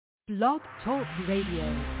Blog Talk Radio.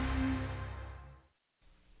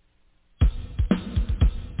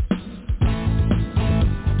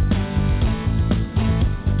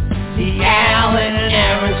 The Alan and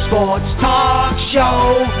Aaron Sports Talk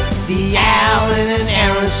Show. The Alan and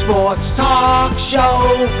Aaron Sports Talk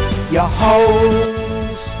Show. Your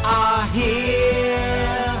hosts are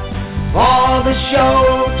here for the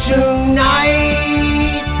show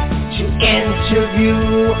tonight to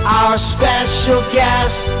interview our special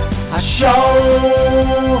guest, a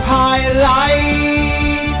show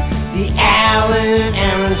highlight. The Alan and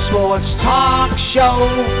Aaron Sports Talk Show.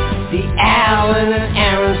 The Alan and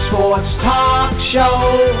Aaron Sports Talk Show.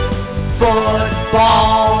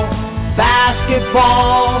 Football,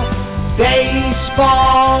 basketball,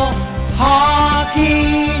 baseball,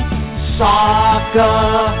 hockey,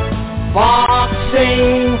 soccer,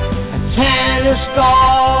 boxing, and tennis,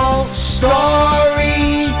 golf,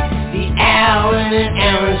 story. The Alan and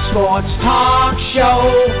Aaron Sports Talk Show.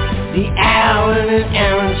 The Alan and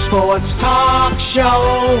Aaron Sports Talk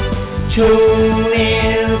Show. Tune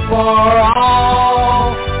in for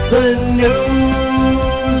all the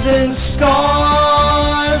news and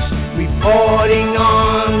scores, reporting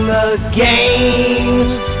on the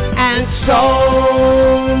games and so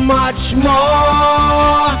much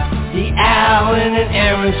more. The Alan and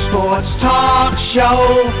Aaron Sports Talk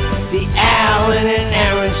Show. The Alan and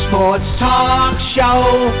Aaron Sports Talk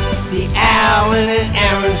Show. The Alan and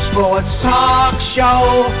Aaron Sports Talk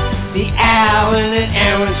Show. The Alan and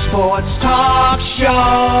Aaron Sports Talk Show.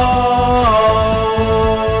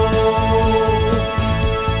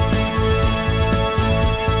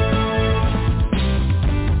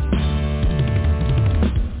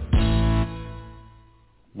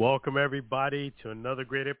 Welcome everybody to another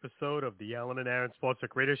great episode of the Alan and Aaron Sports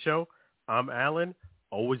Talk Radio Show. I'm Alan.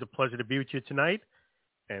 Always a pleasure to be with you tonight.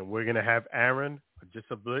 And we're going to have Aaron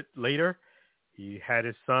just a bit later.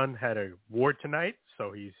 His son had a award tonight,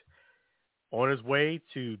 so he's on his way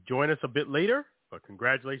to join us a bit later. But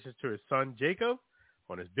congratulations to his son, Jacob,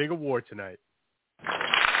 on his big award tonight.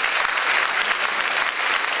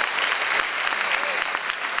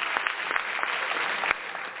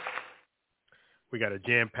 We got a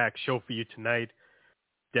jam-packed show for you tonight.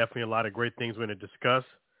 Definitely a lot of great things we're going to discuss.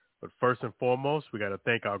 But first and foremost, we got to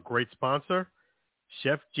thank our great sponsor,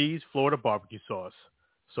 Chef G's Florida Barbecue Sauce.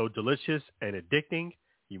 So delicious and addicting,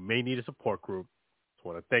 you may need a support group. I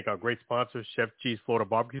want to thank our great sponsor, Chef G's Florida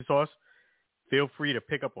Barbecue Sauce. Feel free to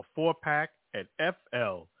pick up a 4-pack at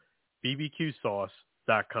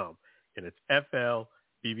FLBBQSauce.com. And it's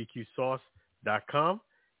FLBBQSauce.com. In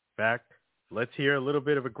fact, let's hear a little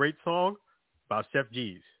bit of a great song about Chef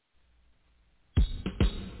G's.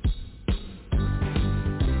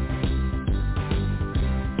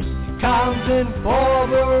 Comes in full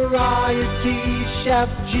variety, Chef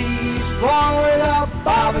G's Florida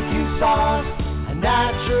Barbecue Sauce, a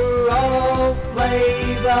natural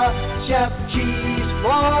flavor. Chef G's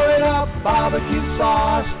Florida Barbecue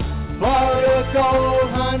Sauce, Florida Gold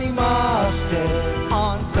Honey Mustard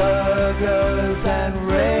on burgers and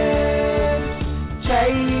ribs,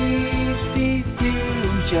 tasty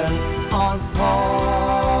fusion on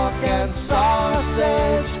pork and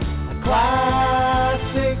sausage, a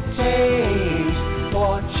classic taste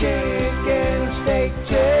for chicken steak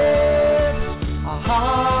tips, a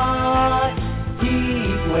hot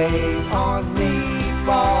heat wave on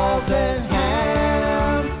meatballs and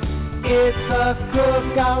ham. It's a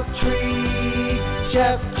cookout treat.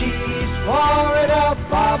 Chef G's Florida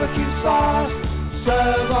Barbecue Sauce,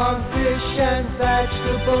 serve on fish and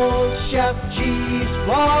vegetables. Chef G's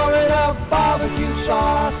Florida Barbecue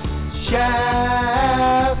Sauce.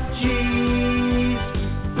 Chef G's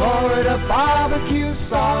Florida Barbecue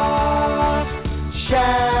Sauce.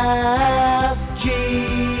 Chef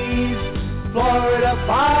G's Florida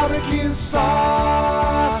Barbecue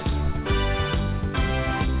Sauce.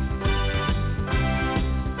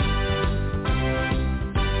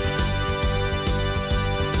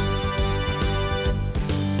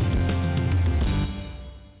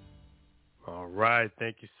 All right.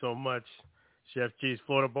 Thank you so much, Chef G's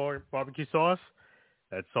Florida Barbecue Sauce.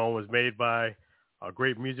 That song was made by our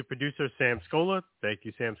great music producer, Sam Scola. Thank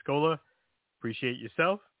you, Sam Scola. Appreciate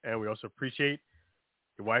yourself. And we also appreciate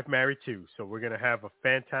your wife, Mary, too. So we're going to have a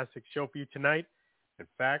fantastic show for you tonight. In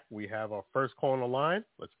fact, we have our first call on the line.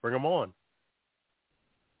 Let's bring him on.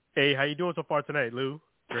 Hey, how you doing so far tonight, Lou?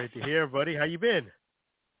 Great to hear, buddy. How you been?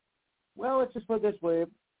 Well, let's just put it this way.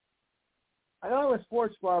 I know I'm a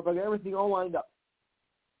sports bar, but I got everything all lined up.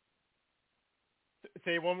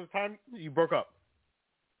 Say it one more time. You broke up.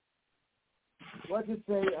 let's just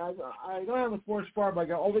say I don't have a sports bar, but I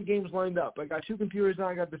got all the games lined up. I got 2 computers now.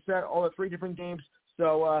 I got the set, all the 3 different games.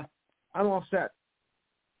 So I'm all set.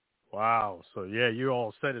 Wow. So, yeah, you're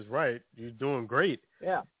all set is right. You're doing great.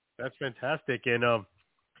 Yeah. That's fantastic. And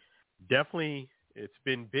definitely it's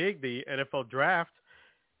been big, the NFL draft,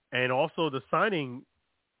 and also the signing.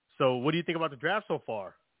 So what do you think about the draft so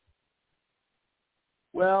far?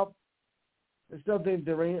 Well, I still think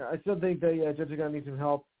the Jets are going to need some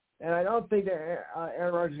help. And I don't think that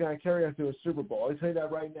Aaron Rodgers is going to carry us to a Super Bowl. I'll tell you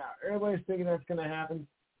that right now. Everybody's thinking that's going to happen.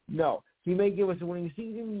 No. He may give us a winning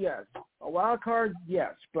season, yes. A wild card,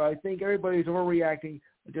 yes. But I think everybody's overreacting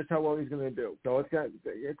to just how well he's going to do. So it's got to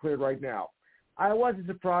get cleared right now. I wasn't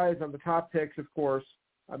surprised on the top picks, of course.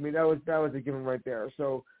 I mean, that was a given right there.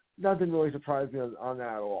 So nothing really surprised me on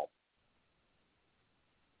that at all.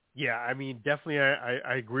 Yeah, I mean, definitely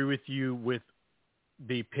I agree with you with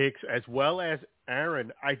the picks as well as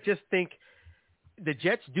Aaron. I just think the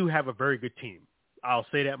Jets do have a very good team. I'll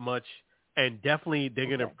say that much. And definitely they're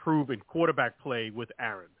going to improve in quarterback play with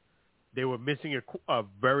Aaron. They were missing a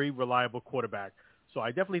very reliable quarterback. So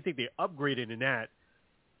I definitely think they upgraded in that.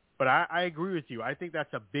 But I agree with you. I think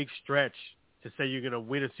that's a big stretch to say you're going to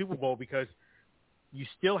win a Super Bowl because you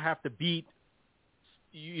still have to beat,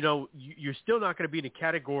 you're still not going to be in the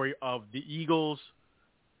category of the Eagles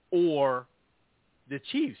or the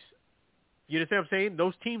Chiefs. You understand what I'm saying?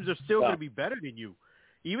 Those teams are still going to be better than you.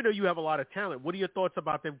 Even though you have a lot of talent, what are your thoughts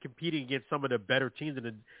about them competing against some of the better teams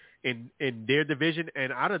in their division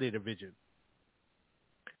and out of their division?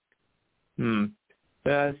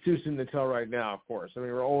 It's too soon to tell right now, of course. I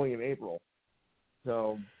mean, we're only in April.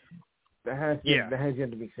 So that has yet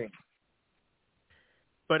to be seen.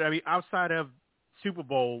 But, I mean, outside of Super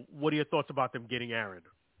Bowl, what are your thoughts about them getting Aaron?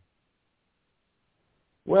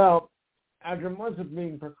 Well, after months of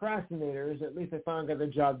being procrastinators, at least they finally got the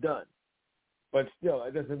job done. But still,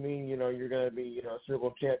 it doesn't mean, you're going to be, Super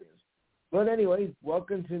Bowl champions. But anyway,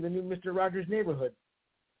 welcome to the new Mr. Rodgers neighborhood.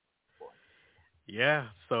 Yeah,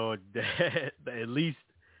 so at least,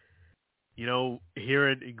 here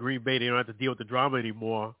in Green Bay, they don't have to deal with the drama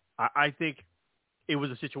anymore. I think it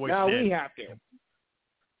was a situation now we have to.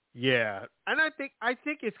 Yeah, and I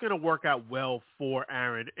think it's going to work out well for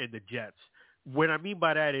Aaron and the Jets. What I mean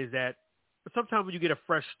by that is that sometimes when you get a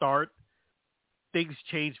fresh start, things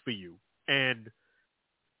change for you. And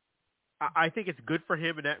I think it's good for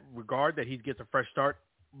him in that regard that he gets a fresh start.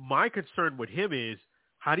 My concern with him is,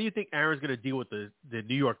 how do you think Aaron's going to deal with the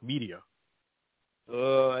New York media?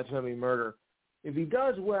 That's going to be murder. If he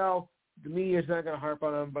does well, the media's not going to harp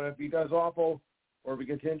on him. But if he does awful or if he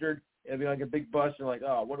gets injured, it'll be like a big bust. And like,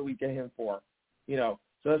 what do we get him for? So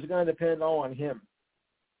it's going to depend all on him.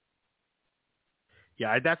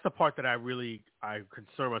 Yeah, that's the part that I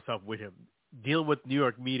concern myself with him. Dealing with New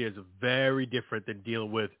York media is very different than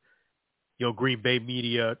dealing with, Green Bay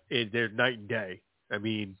media. They're night and day. I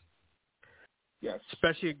mean, yes,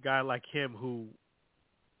 especially a guy like him who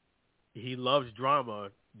he loves drama.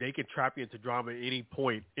 They can trap you into drama at any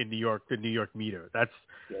point in New York. The New York media.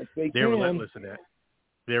 They're relentless in that.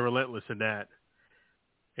 They're relentless in that.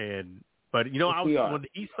 But when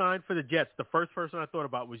he signed for the Jets, the first person I thought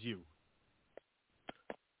about was you.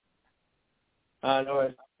 No,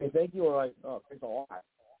 I think you were like, thanks a lot.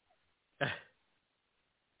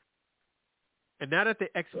 And now that the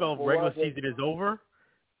XFL regular season is over,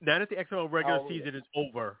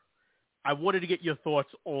 I wanted to get your thoughts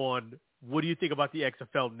on what do you think about the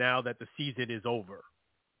XFL now that the season is over?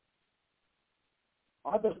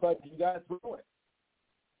 I just like you guys through it.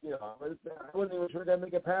 I wasn't even sure they'd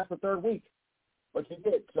make it past the third week, but you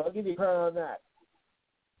did. So I'll give you credit on that.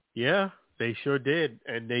 Yeah, they sure did.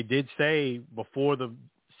 And they did say before the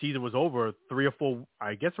season was over, 3 or 4,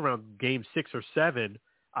 I guess around game 6 or 7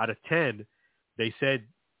 out of 10, they said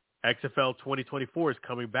XFL 2024 is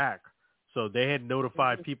coming back. So they had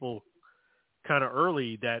notified people kind of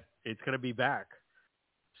early that it's going to be back.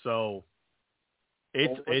 So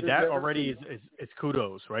that already is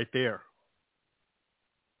kudos right there.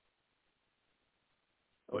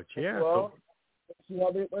 But yeah, well,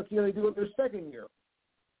 let's see how they do it their second year.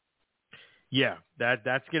 Yeah,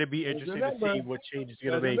 that's going to be interesting to see what changes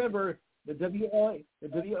you're going to make. Remember, the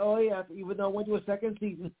WLAF, even though it went to a second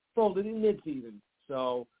season, folded in mid-season.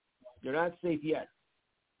 So you're not safe yet.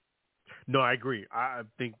 No, I agree. I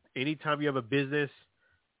think anytime you have a business,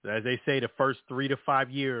 as they say, the first 3 to 5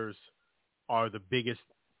 years are the biggest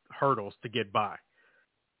hurdles to get by.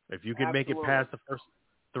 If you can make it past the first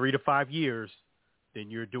 3 to 5 years, then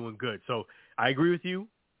you're doing good. So I agree with you.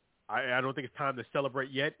 I don't think it's time to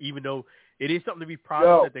celebrate yet, even though it is something to be proud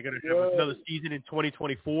of that they're going to have another season in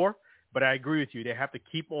 2024. But I agree with you. They have to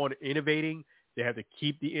keep on innovating They have to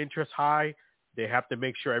keep the interest high. They have to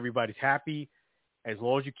make sure everybody's happy. As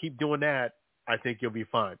long as you keep doing that, I think you'll be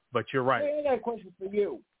fine. But you're right. Hey, I got a question for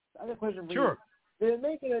you. Sure. They've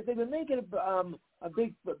been making a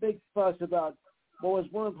big fuss about what was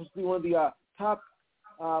supposed to be one of the top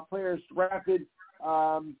players drafted. He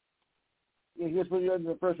was supposed to be in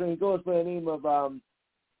the first round. He goes by the name of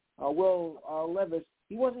Will Levis.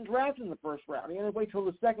 He wasn't drafted in the first round. He had to wait till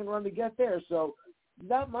the second round to get there. So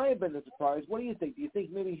that might have been a surprise. What do you think? Do you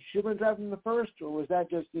think maybe he should have been drafted in the first, or was that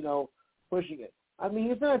just, pushing it? I mean,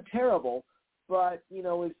 he's not terrible, but,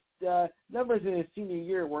 his numbers in his senior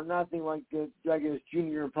year were nothing like his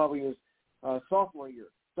junior and probably his sophomore year.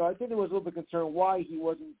 So I think there was a little bit of concern why he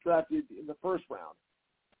wasn't drafted in the first round.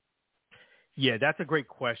 Yeah, that's a great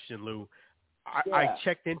question, Lou. I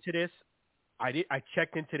checked into this. I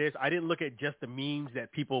didn't look at just the memes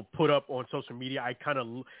that people put up on social media. I kind of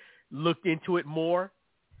looked into it more,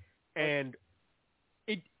 and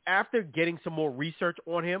after getting some more research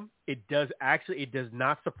on him, it does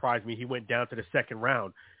not surprise me he went down to the second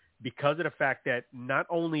round, because of the fact that not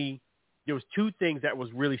only there was two things that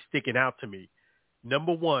was really sticking out to me.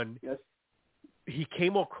 Number one, yes, he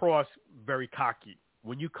came across very cocky.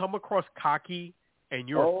 When you come across cocky and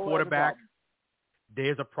you're a quarterback,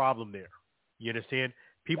 there's a problem there. You understand?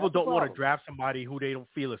 People don't want to draft somebody who they don't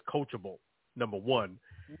feel is coachable, number one.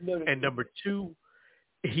 And number two,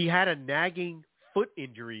 he had a nagging foot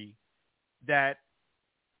injury that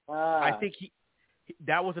I think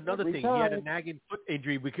that was another thing. He had a nagging foot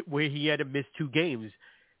injury where he had to miss 2 games.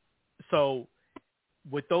 So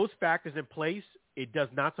with those factors in place, it does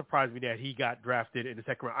not surprise me that he got drafted in the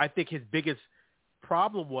second round. I think his biggest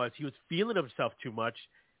problem was he was feeling himself too much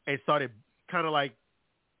and started kind of like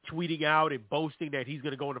tweeting out and boasting that he's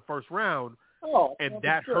going to go in the first round, and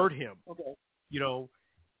that hurt him. Okay.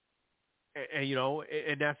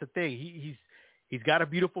 And that's the thing. He's got a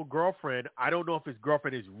beautiful girlfriend. I don't know if his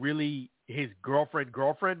girlfriend is really his girlfriend,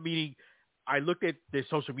 meaning I looked at their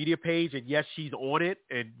social media page, and yes, she's on it,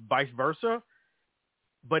 and vice versa.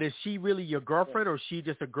 But is she really your girlfriend, or is she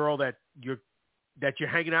just a girl that you're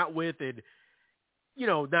hanging out with, and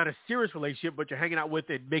not a serious relationship, but you're hanging out with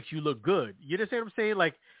and makes you look good? You understand what I'm saying?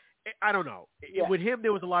 Like, I don't know. Yeah. With him,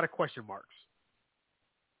 there was a lot of question marks.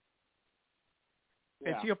 Yeah.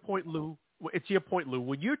 And to your point, Lou,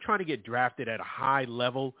 when you're trying to get drafted at a high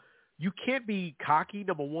level, you can't be cocky,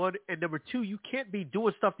 number one, and number two, you can't be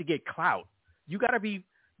doing stuff to get clout. You gotta be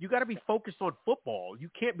focused on football.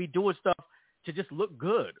 You can't be doing stuff to just look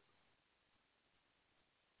good.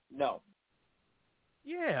 No.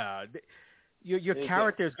 Yeah. Your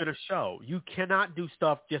character is going to show. You cannot do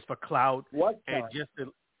stuff just for clout. You know what I'm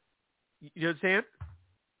saying?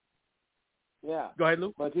 Yeah. Go ahead,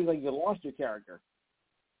 Lou. But it seems like you lost your character.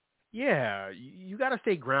 Yeah. You got to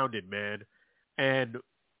stay grounded, man. And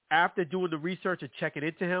after doing the research and checking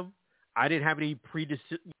into him, I didn't have any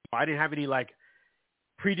predisposition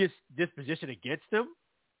against him.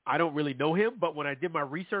 I don't really know him, but when I did my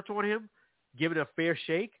research on him, give it a fair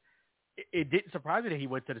shake, it didn't surprise me that he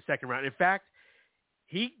went to the second round. In fact,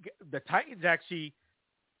 the Titans actually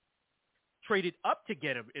traded up to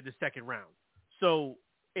get him in the second round. So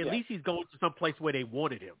at least he's going to some place where they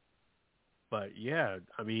wanted him. But yeah,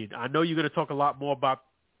 I mean, I know you're going to talk a lot more about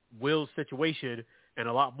Will's situation and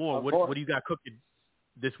a lot more. What do you got cooking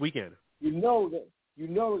this weekend? We're going to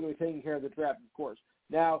be taking care of the draft, of course.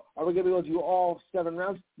 Now, are we going to be able to do all 7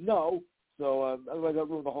 rounds? No. So otherwise I'll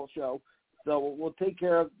ruin the whole show. So we'll take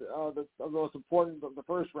care of the most important of the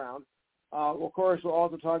first round. Of course, we'll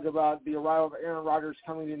also talk about the arrival of Aaron Rodgers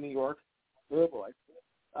coming to New York. Oh, boy.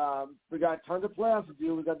 We got tons of playoffs to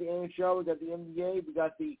do. We got the NHL, we got the NBA, we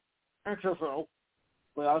got the XFL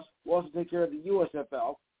playoffs. We'll also take care of the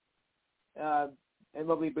USFL,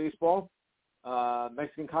 MLB baseball,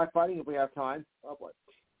 Mexican cockfighting if we have time. Oh, boy.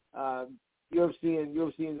 UFC and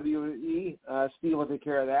WWE. Steve will take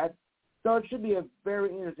care of that. So it should be a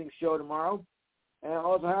very interesting show tomorrow. And I'll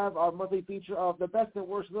also have our monthly feature of the best and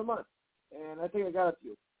worst of the month. And I think I got a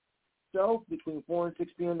few. So between 4 and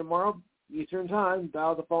 6 p.m. tomorrow, Eastern Time,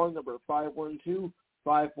 dial the following number,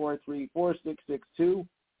 512-543-4662. This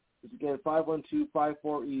again,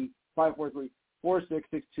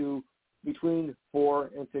 512-543-4662 between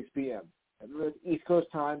 4 and 6 p.m. And East Coast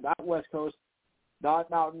time, not West Coast,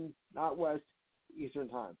 not Mountain, not West, Eastern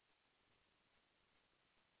Time.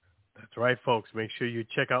 That's right, folks. Make sure you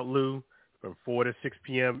check out Lou from 4 to 6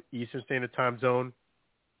 p.m. Eastern Standard Time Zone.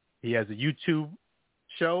 He has a YouTube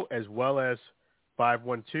show as well as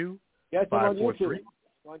 512-543. Yes,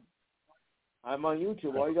 I'm on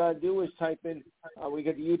YouTube. All you got to do is type in, when you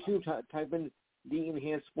get to YouTube, type in the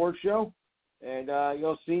Enhanced Sports Show, and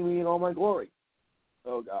you'll see me in all my glory.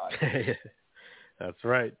 Oh, God. That's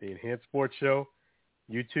right. The Enhanced Sports Show,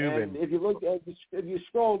 YouTube. And if you look, if you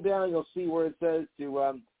scroll down, you'll see where it says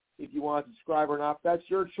to if you want to subscribe or not. That's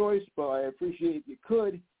your choice, but I appreciate if you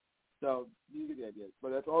could. So you get the idea.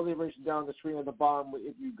 But that's all the information down the screen at the bottom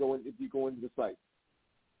if you go into the site.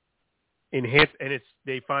 Enhanced, and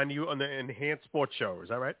they find you on the Enhanced Sports Show. Is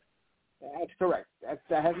that right? That's correct.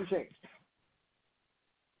 That hasn't changed.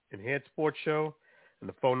 Enhanced Sports Show, and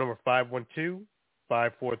the phone number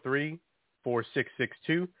 512-543-4662.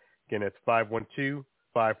 Again, that's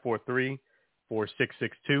 512-543-4662.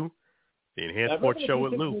 The Enhanced Sports Show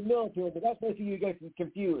with Lou. But that's making you guys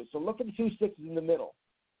confused. So look for the 2 6s in the middle.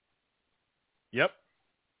 Yep.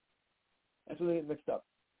 That's where they get mixed up.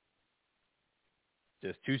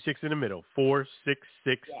 Just 2 6 in the middle.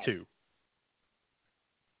 4662. Yes.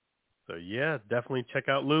 So yeah, definitely check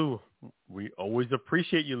out Lou. We always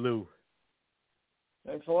appreciate you, Lou.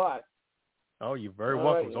 Thanks a lot. Oh, you're very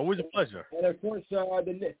welcome. It's always a pleasure. And of course,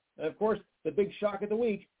 the big shock of the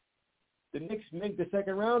week: the Knicks make the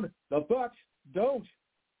second round. The Bucks don't.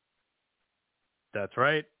 That's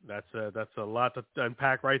right. That's a lot to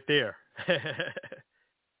unpack right there.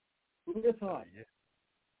 Who would have thought? Yeah.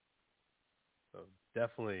 So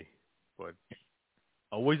definitely, but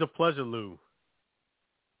always a pleasure, Lou.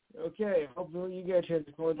 Okay, hopefully you get a chance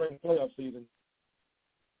to call during the playoff season.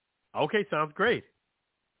 Okay, sounds great.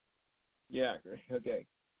 Yeah, great. Okay.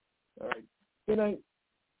 All right. Good night.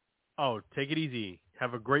 Oh, take it easy.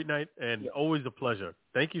 Have a great night, and always a pleasure.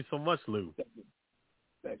 Thank you so much, Lou. Thank you.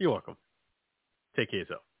 You're welcome. Take care of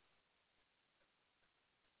yourself.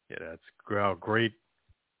 Yeah, that's a great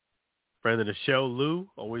friend of the show, Lou.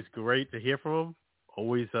 Always great to hear from him.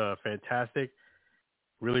 Always fantastic.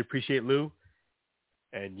 Really appreciate Lou.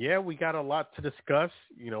 And, yeah, we got a lot to discuss.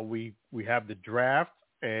 You know, we have the draft.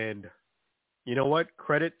 And, you know what?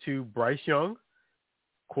 Credit to Bryce Young,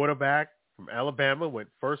 quarterback from Alabama, went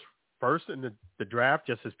first in the draft,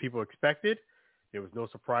 just as people expected. There was no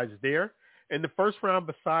surprises there. In the first round,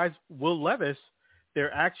 besides Will Levis,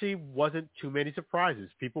 there actually wasn't too many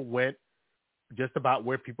surprises. People went just about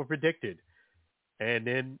where people predicted. And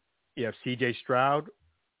then you have C.J. Stroud,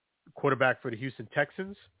 quarterback for the Houston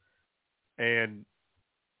Texans. And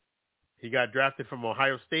he got drafted from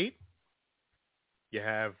Ohio State. You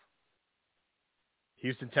have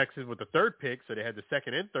Houston Texans with the third pick, so they had the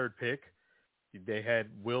second and third pick. They had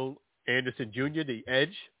Will Anderson Jr., the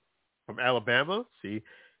edge from Alabama. See,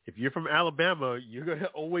 if you're from Alabama, you're going to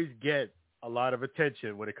always get a lot of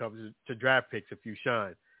attention when it comes to draft picks if you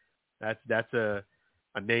shine. That's a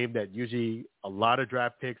name that usually a lot of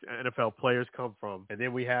draft picks, NFL players come from. And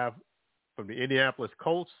then we have from the Indianapolis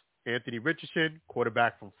Colts, Anthony Richardson,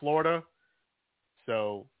 quarterback from Florida.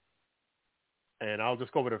 So, and I'll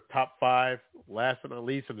just go over the top 5. Last but not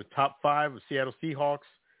least, from the top 5 of Seattle Seahawks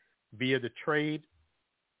via the trade,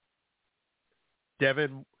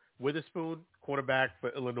 Devin Witherspoon, quarterback for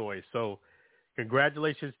Illinois. So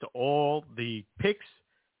congratulations to all the picks,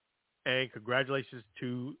 and congratulations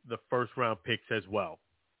to the first-round picks as well.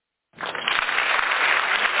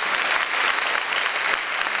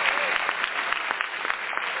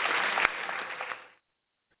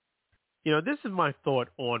 You know, this is my thought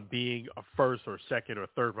on being a first or second or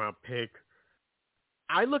third-round pick.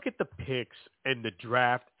 I look at the picks and the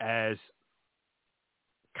draft as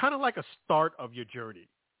kind of like a start of your journey.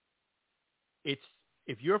 It's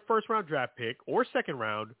if you're a first-round draft pick or second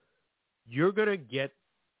round, you're going to get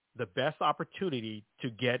the best opportunity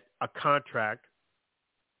to get a contract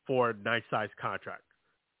for a nice-sized contract.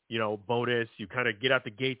 You know, bonus, you kind of get out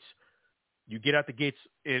the gates. You get out the gates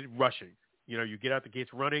in rushing. You know, you get out the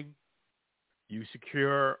gates running. You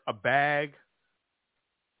secure a bag.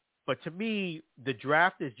 But to me, the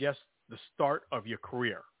draft is just the start of your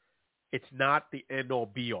career. It's not the end-all,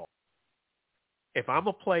 be-all. If I'm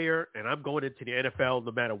a player and I'm going into the NFL,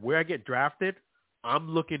 no matter where I get drafted, I'm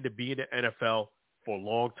looking to be in the NFL for a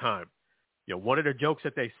long time. You know, one of the jokes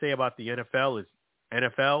that they say about the NFL is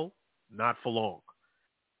NFL, not for long.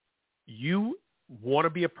 You want to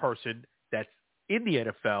be a person that's in the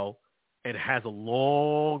NFL and has a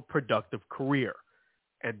long, productive career.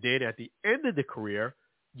 And then at the end of the career,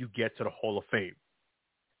 you get to the Hall of Fame.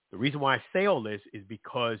 The reason why I say all this is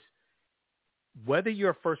because whether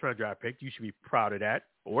you're a first-round draft pick, you should be proud of that,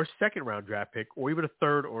 or a second-round draft pick, or even a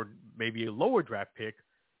third or maybe a lower draft pick,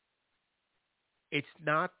 it's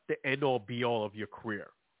not the end-all, be-all of your career.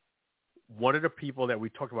 One of the people that we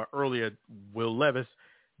talked about earlier, Will Levis,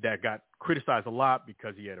 that got criticized a lot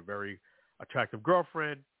because he had a very attractive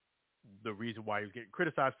girlfriend. The reason why he was getting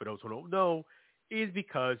criticized, for those who don't know, is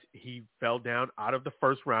because he fell down out of the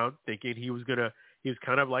first round thinking he was going to He was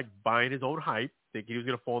kind of like buying his own hype, thinking he was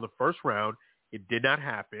going to fall in the first round. It did not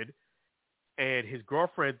happen. And his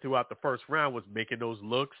girlfriend throughout the first round was making those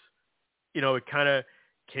looks. You know, it kind of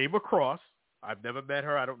came across. I've never met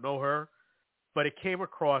her. I don't know her. But it came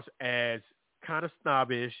across as kind of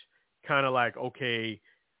snobbish, kind of like, okay,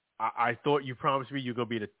 I thought you promised me you're going to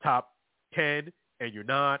be in the top 10, and you're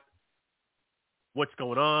not. What's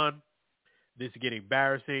going on? This is getting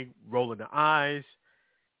embarrassing, rolling the eyes.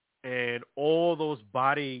 And all those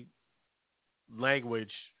body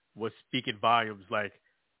language was speaking volumes like,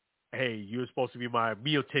 hey, you were supposed to be my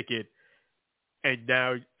meal ticket, and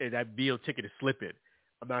now that meal ticket is slipping.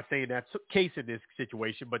 I'm not saying that's the case in this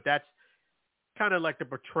situation, but that's kind of like the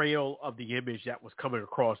portrayal of the image that was coming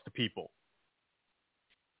across to people.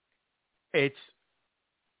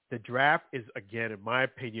 The draft is, again, in my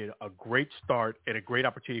opinion, a great start and a great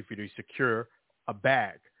opportunity for you to secure a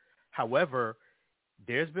bag. However,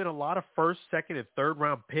 there's been a lot of first, second, and third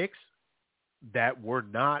round picks that were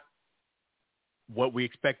not what we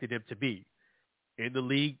expected them to be in the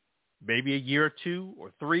league, maybe a year or 2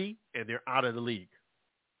 or 3, and they're out of the league.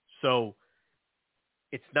 So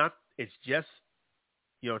it's just,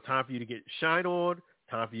 time for you to get shine on,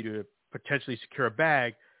 time for you to potentially secure a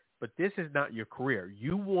bag, but this is not your career.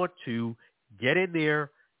 You want to get in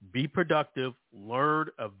there, be productive, learn,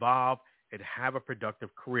 evolve, and have a productive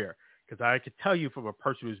career. Because I can tell you from a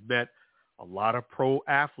person who's met a lot of pro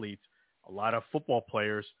athletes, a lot of football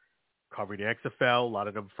players covering the XFL, a lot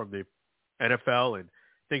of them from the NFL and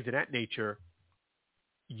things of that nature,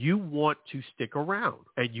 you want to stick around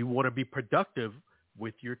and you want to be productive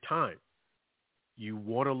with your time. You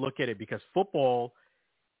want to look at it because football,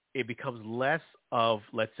 it becomes less of,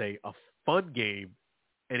 let's say, a fun game,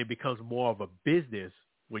 and it becomes more of a business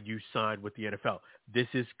when you sign with the NFL. This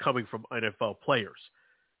is coming from NFL players,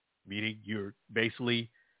 meaning you're basically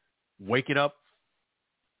waking up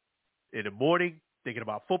in the morning, thinking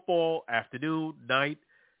about football, afternoon, night.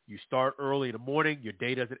 You start early in the morning. Your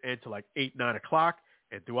day doesn't end till like 8, 9 o'clock.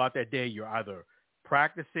 And throughout that day, you're either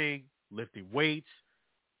practicing, lifting weights,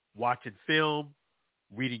 watching film,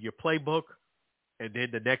 reading your playbook, and then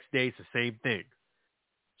the next day it's the same thing.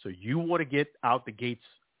 So you want to get out the gates,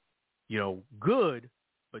 good,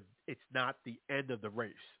 but it's not the end of the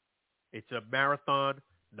race. It's a marathon,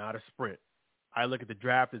 not a sprint. I look at the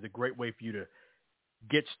draft as a great way for you to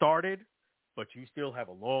get started, but you still have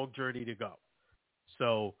a long journey to go.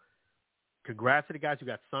 So congrats to the guys who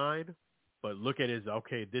got signed, but look at it as,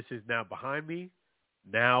 okay, this is now behind me.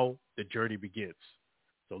 Now the journey begins.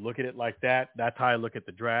 So look at it like that. That's how I look at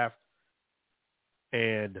the draft.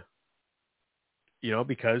 And,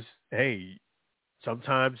 because, hey,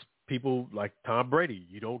 sometimes people like Tom Brady,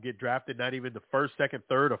 you don't get drafted not even the first, second,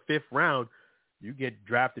 third, or fifth round. You get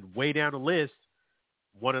drafted way down the list,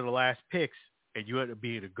 one of the last picks, and you end up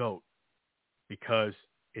being a GOAT because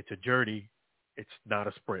it's a journey. It's not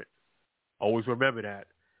a sprint. Always remember that.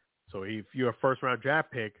 So if you're a first-round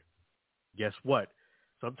draft pick, guess what?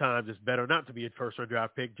 Sometimes it's better not to be a first-round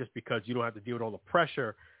draft pick just because you don't have to deal with all the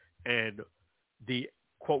pressure and the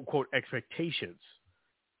quote-unquote expectations.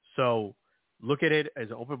 So look at it as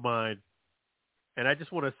an open mind. And I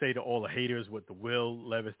just want to say to all the haters with the Will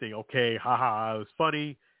Levis thing, okay, haha, it was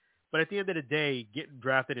funny. But at the end of the day, getting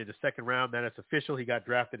drafted in the second round, that is official. He got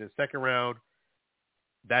drafted in the second round.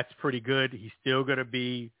 That's pretty good. He's still going to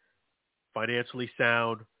be financially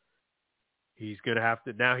sound. He's going to have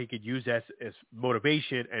to, now he could use that as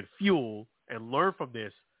motivation and fuel and learn from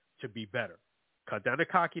this to be better. Cut down the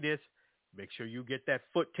cockiness. Make sure you get that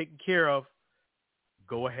foot taken care of.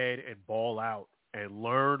 Go ahead and ball out and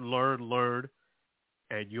learn,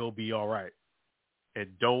 and you'll be all right. And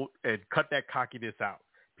cut that cockiness out.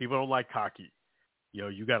 People don't like cocky.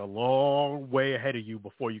 You got a long way ahead of you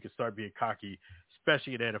before you can start being cocky,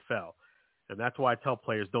 especially in NFL. And that's why I tell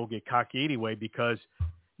players don't get cocky anyway, because,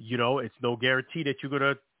 it's no guarantee that you're going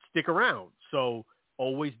to stick around. So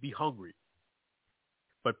always be hungry.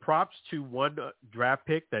 But props to one draft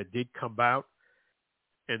pick that did come out,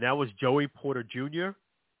 and that was Joey Porter Jr.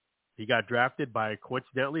 He got drafted by,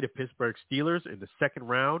 coincidentally, the Pittsburgh Steelers in the second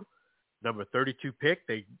round, number 32 pick.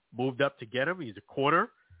 They moved up to get him. He's a corner.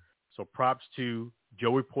 So props to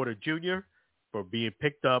Joey Porter Jr. for being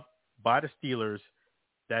picked up by the Steelers.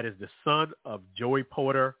 That is the son of Joey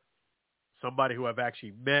Porter, somebody who I've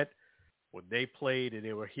actually met when they played and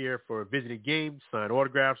they were here for a visiting game, signed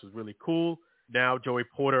autographs. It was really cool. Now Joey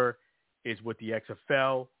Porter is with the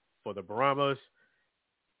XFL for the Brahmas.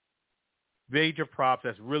 Major props.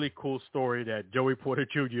 That's a really cool story that Joey Porter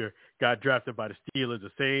Jr. got drafted by the Steelers,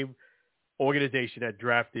 the same organization that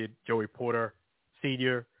drafted Joey Porter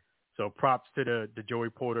Sr. So props to the Joey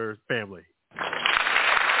Porter family.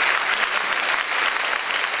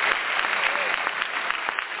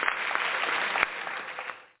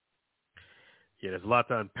 Yeah, there's a lot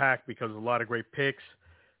to unpack because there's a lot of great picks.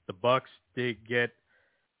 The Bucks did get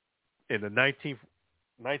in the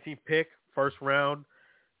 19th pick, first round,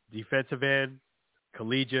 defensive end,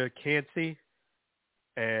 Kalijah Kancey,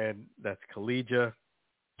 and that's Kalijah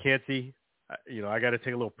Kancey. I got to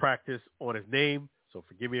take a little practice on his name, so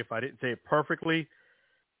forgive me if I didn't say it perfectly.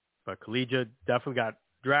 But Kalijah definitely got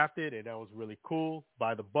drafted, and that was really cool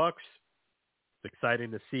by the Bucks. It's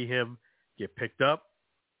exciting to see him get picked up.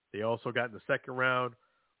 They also got in the second round,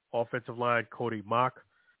 offensive line, Cody Mock.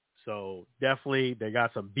 So definitely they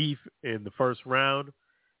got some beef in the first round,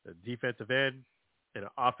 the defensive end and an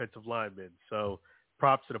offensive lineman. So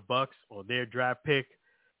props to the Bucks on their draft pick.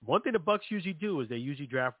 One thing the Bucks usually do is they usually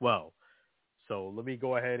draft well. So let me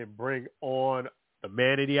go ahead and bring on the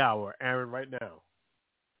man of the hour, Aaron, right now.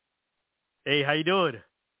 Hey, how you doing?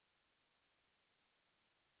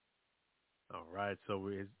 All right, so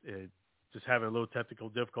we're just having a little technical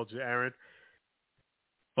difficulty, Aaron.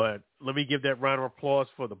 But let me give that round of applause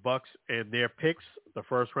for the Bucks and their picks, the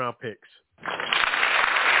first round picks. I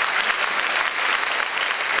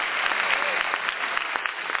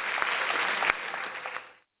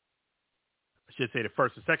should say the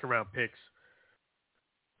first and second round picks.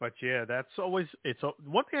 But yeah, that's always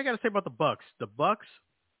one thing I got to say about the Bucks. The Bucks,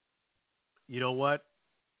 you know what?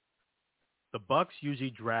 The Bucks usually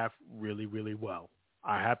draft really, really well.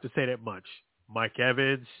 I have to say that much. Mike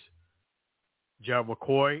Evans, Gerald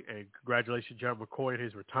McCoy, and congratulations, Gerald McCoy, in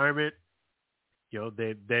his retirement.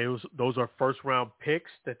 Those are first round picks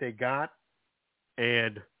that they got,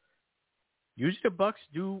 and usually the Bucks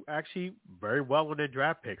do actually very well on their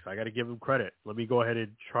draft picks. I got to give them credit. Let me go ahead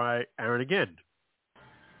and try Aaron again.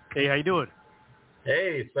 Hey, how you doing?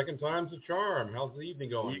 Hey, second time's a charm. How's the evening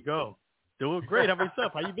going? There you go. Doing great. How about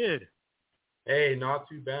yourself? How you been? Hey, not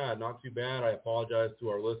too bad. Not too bad. I apologize to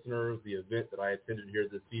our listeners. The event that I attended here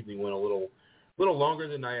this evening went a little longer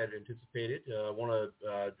than I had anticipated. I want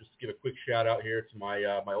to just give a quick shout out here to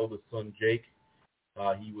my oldest son, Jake.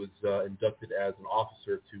 He was inducted as an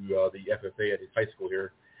officer to the FFA at his high school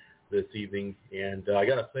here this evening, and I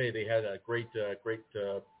got to say they had a great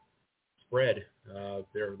spread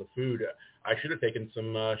there. The food. I should have taken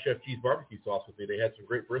some Chef Cheese barbecue sauce with me. They had some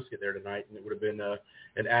great brisket there tonight, and it would have been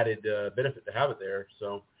an added benefit to have it there.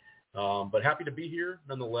 So, but happy to be here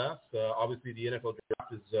nonetheless. Obviously, the NFL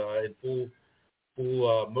draft is in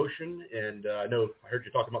full motion, and I heard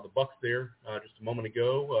you talking about the Bucks there just a moment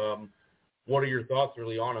ago. What are your thoughts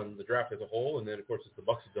early on the draft as a whole, and then of course, what the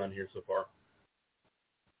Bucks have done here so far?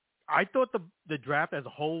 I thought the draft as a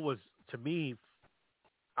whole was, to me,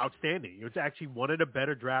 outstanding. It was actually one of the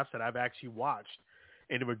better drafts that I've actually watched,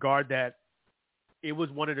 in the regard that it was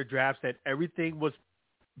one of the drafts that everything was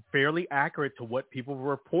fairly accurate to what people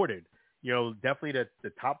reported. Definitely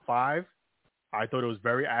the top five, I thought it was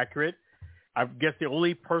very accurate. I guess the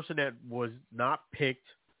only person that was not picked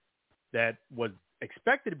that was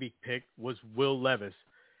expected to be picked was Will Levis.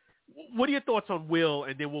 What are your thoughts on Will?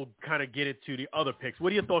 And then we'll kind of get into the other picks.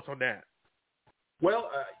 What are your thoughts on that? Well,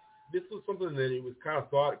 this was something that it was kind of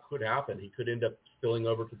thought it could happen. He could end up spilling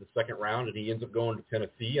over to the second round, and he ends up going to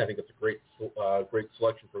Tennessee. I think it's a great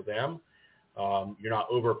selection for them. You're not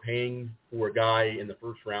overpaying for a guy in the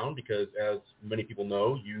first round because, as many people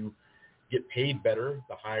know, you get paid better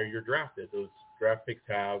the higher you're drafted. Those draft picks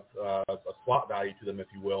have a slot value to them, if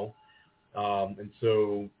you will. And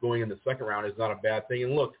so going in the second round is not a bad thing.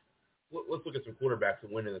 And let's look at some quarterbacks that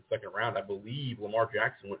went in the second round. I believe Lamar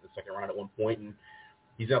Jackson went in the second round at one point, and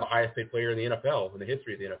he's now the highest paid player in the NFL, in the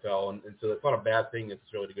history of the NFL. And so that's not a bad thing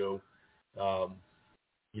necessarily to go,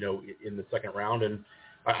 in the second round. And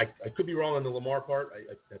I could be wrong on the Lamar part. I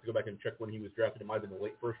have to go back and check when he was drafted. It might have been the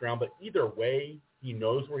late first round. But either way, he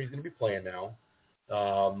knows where he's going to be playing now.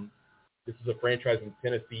 This is a franchise in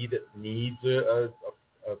Tennessee that needs a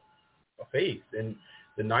face. And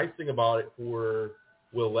the nice thing about it for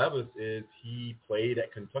Will Levis is he played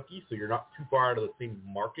at Kentucky, so you're not too far out of the same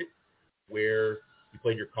market where you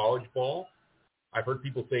played your college ball. I've heard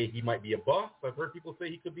people say he might be a bust. I've heard people say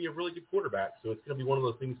he could be a really good quarterback. So it's going to be one of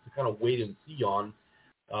those things to kind of wait and see on.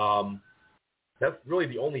 That's really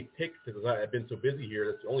the only pick, because I've been so busy here,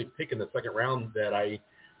 that's the only pick in the second round that I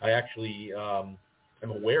actually am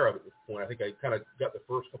aware of at this point. I think I kind of got the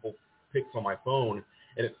first couple picks on my phone.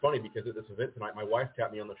 And it's funny because at this event tonight, my wife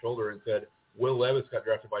tapped me on the shoulder and said, Will Levis got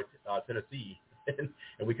drafted by Tennessee. and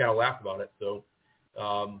we kind of laughed about it. So,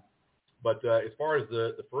 but as far as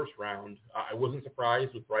the first round, I wasn't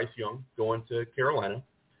surprised with Bryce Young going to Carolina.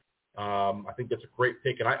 I think that's a great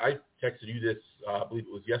pick. And I texted you this, I believe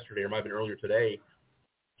it was yesterday or might have been earlier today.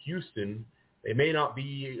 Houston, they may not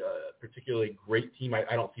be a particularly great team. I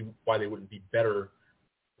don't see why they wouldn't be better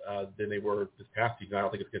than they were this past season. I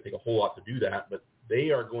don't think it's going to take a whole lot to do that, but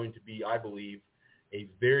they are going to be, I believe, a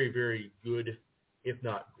very, very good, if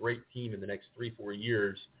not great team in the next 3-4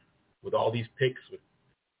 years with all these picks, with,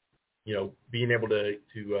 being able to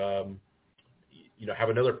have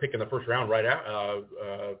another pick in the first round right out,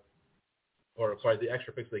 the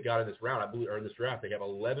extra picks they got in this round, I believe, or in this draft. They have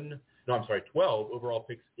 12 overall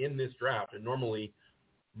picks in this draft, and normally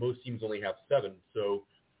most teams only have 7. So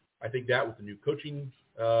I think that with the new coaching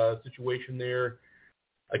situation there,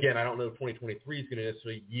 again, I don't know if 2023 is going to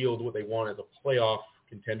necessarily yield what they want as a playoff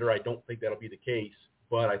contender. I don't think that'll be the case,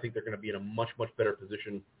 but I think they're going to be in a much, much better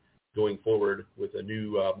position going forward with a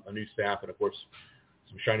new staff and, of course,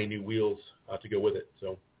 some shiny new wheels to go with it.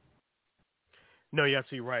 So, no, you're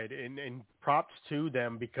absolutely right, and props to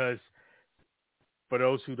them, because for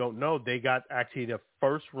those who don't know, they got actually the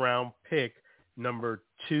first round pick number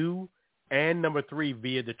 2 and number 3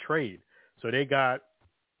 via the trade. So they got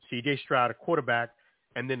C.J. Stroud, a quarterback,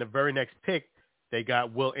 and then the very next pick, they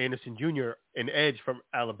got Will Anderson Jr., an edge from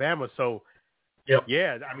Alabama. So, yep.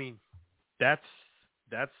 Yeah, I mean, that's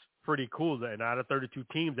pretty cool. And out of 32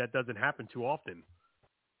 teams, that doesn't happen too often.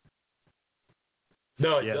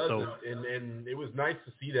 No, it doesn't. And it was nice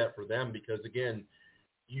to see that for them because, again,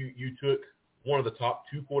 you took one of the top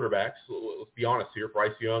 2 quarterbacks. Let's be honest here.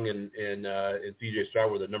 Bryce Young and C.J.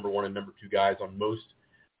 Stroud were the number 1 and number 2 guys on most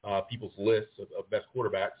people's lists of best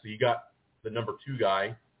quarterbacks. So you got the number 2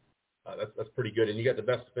 guy. That's pretty good. And you got the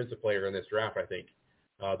best defensive player in this draft, I think,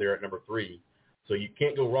 there at number 3. So you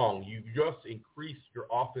can't go wrong. You just increased your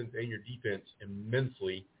offense and your defense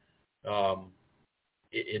immensely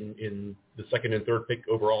in the second and third pick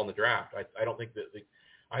overall in the draft. I don't think that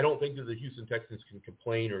the Houston Texans can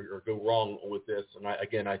complain or go wrong with this. And I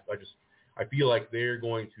feel like they're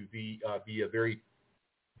going to be a very,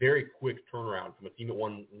 very quick turnaround from a team that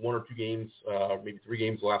won 1 or 2 games, maybe 3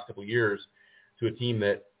 games the last couple of years, to a team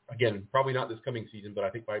that, again, probably not this coming season, but I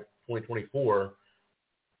think by 2024,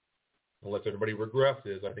 unless everybody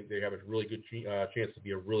regresses, I think they have a really good chance to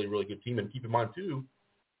be a really, really good team. And keep in mind, too,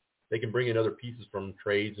 they can bring in other pieces from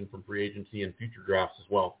trades and from free agency and future drafts as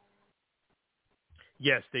well.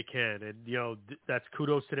 Yes, they can. And, that's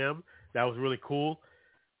kudos to them. That was really cool.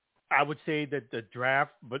 I would say that the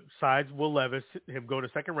draft, besides Will Levis, him going to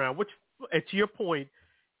second round, which, to your point,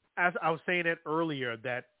 as I was saying it earlier,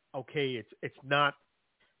 that, okay, it's not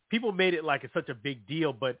 – people made it like it's such a big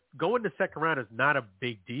deal, but going to second round is not a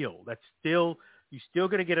big deal. That's still – you're still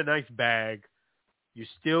going to get a nice bag. You're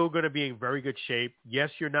still going to be in very good shape. Yes,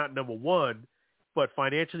 you're not number 1, but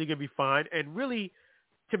financially you're going to be fine. And really,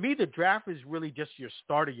 to me, the draft is really just your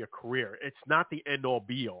start of your career. It's not the end-all,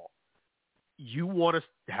 be-all. You want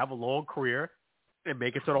to have a long career and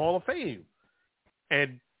make it to the Hall of Fame.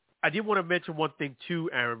 And I did want to mention one thing, too,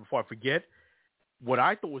 Aaron, before I forget. What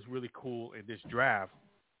I thought was really cool in this draft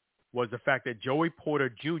was the fact that Joey Porter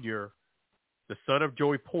Jr., the son of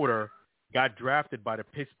Joey Porter, got drafted by the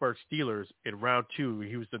Pittsburgh Steelers in round 2.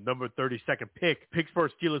 He was the number 32nd pick. Pittsburgh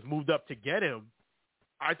Steelers moved up to get him.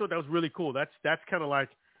 I thought that was really cool. That's kind of like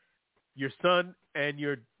your son and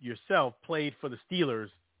yourself played for the Steelers.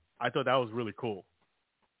 I thought that was really cool.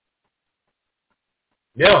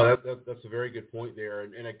 Yeah, that's a very good point there.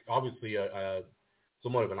 And obviously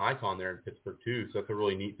somewhat of an icon there in Pittsburgh, too. So that's a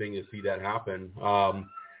really neat thing to see that happen.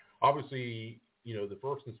 Obviously, the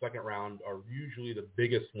first and second round are usually the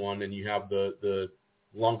biggest one, and you have the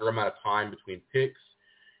longer amount of time between picks.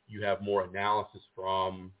 You have more analysis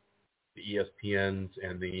from the ESPNs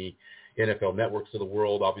and the NFL networks of the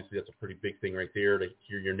world. Obviously, that's a pretty big thing right there to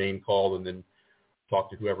hear your name called and then talk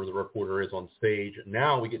to whoever the reporter is on stage.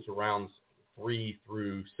 Now we get to rounds 3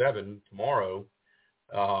 through 7 tomorrow.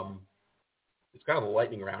 It's kind of a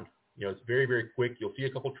lightning round. It's very, very quick. You'll see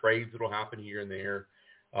a couple trades that will happen here and there.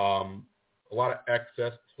 A lot of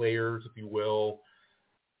excess players, if you will.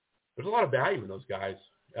 There's a lot of value in those guys.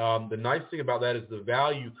 The nice thing about that is the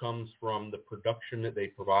value comes from the production that they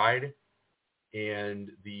provide and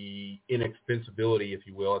the inexpensibility, if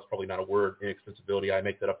you will. It's probably not a word, inexpensibility. I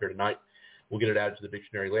make that up here tonight. We'll get it added to the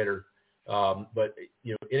dictionary later. But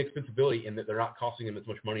inexpensibility in that they're not costing them as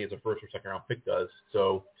much money as a first or second round pick does.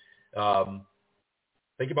 So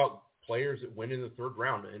think about players that went in the third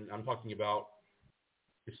round, and I'm talking about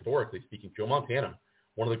historically speaking. Joe Montana,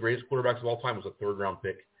 one of the greatest quarterbacks of all time, was a third-round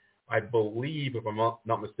pick. I believe, if I'm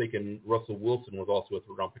not mistaken, Russell Wilson was also a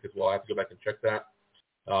third-round pick as well. I have to go back and check that.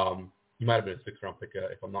 He might have been a sixth-round pick,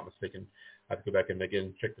 if I'm not mistaken. I have to go back and,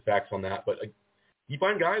 again, check the facts on that. But you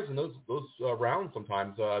find guys in those rounds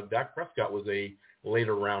sometimes. Dak Prescott was a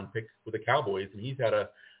later-round pick with the Cowboys, and he's had a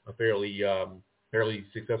fairly fairly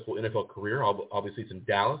successful NFL career. Obviously, it's in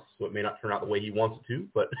Dallas, so it may not turn out the way he wants it to.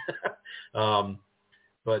 But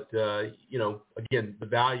again, the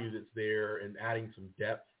value that's there and adding some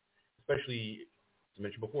depth, especially as I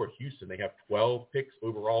mentioned before, Houston, they have 12 picks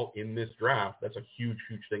overall in this draft. That's a huge,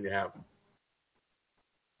 huge thing to have.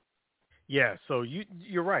 Yeah, so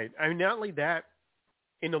you're right. I mean, not only that,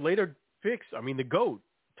 in the later picks, I mean, the GOAT,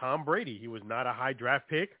 Tom Brady, he was not a high draft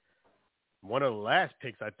pick, one of the last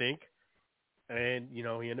picks, I think, and, he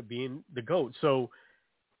ended up being the GOAT. So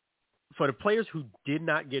for the players who did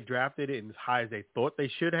not get drafted as high as they thought they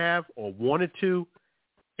should have or wanted to,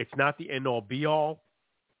 it's not the end-all, be-all.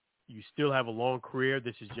 You still have a long career.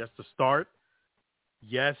 This is just the start.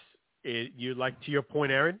 Yes, you like to your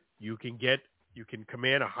point, Aaron, you can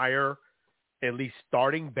command a higher, at least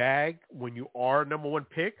starting bag when you are number one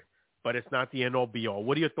pick, but it's not the end-all, be-all.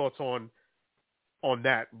 What are your thoughts on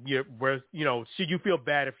that? Should you feel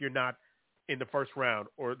bad if you're not in the first round,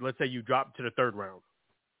 or let's say you drop to the third round?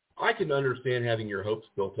 I can understand having your hopes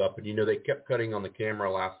built up, and they kept cutting on the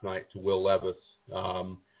camera last night to Will Levis,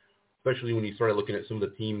 especially when you started looking at some of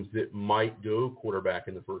the teams that might go quarterback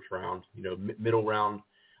in the first round. Middle round.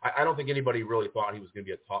 I don't think anybody really thought he was going to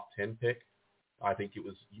be a top 10 pick. I think it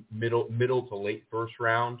was middle to late first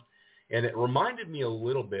round, and it reminded me a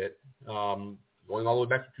little bit going all the way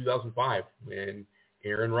back to 2005 when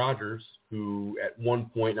Aaron Rodgers, who at one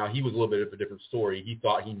point, now he was a little bit of a different story. He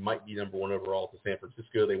thought he might be number one overall to San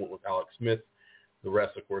Francisco. They went with Alex Smith. The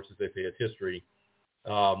rest, of course, as they say, is history.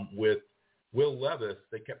 With Will Levis,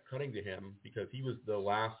 they kept cutting to him because he was the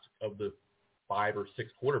last of the 5 or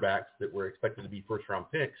 6 quarterbacks that were expected to be first-round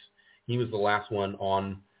picks. He was the last one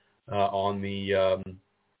on the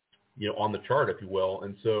chart, if you will,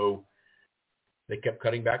 and so they kept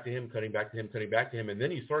cutting back to him, and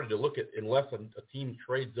then he started to look at, unless a team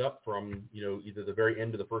trades up from, either the very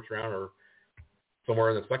end of the first round or somewhere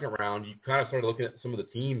in the second round, you kind of started looking at some of the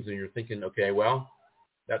teams and you're thinking, okay, well,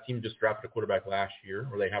 that team just drafted a quarterback last year,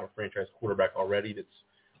 or they have a franchise quarterback already that's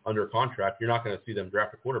under contract. You're not going to see them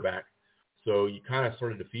draft a quarterback. So you kind of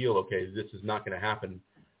started to feel, okay, this is not going to happen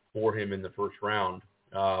for him in the first round.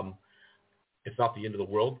 It's not the end of the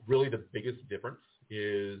world. Really, the biggest difference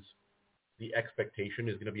is the expectation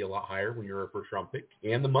is going to be a lot higher when you're a first-round pick,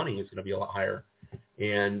 and the money is going to be a lot higher.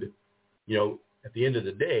 And, at the end of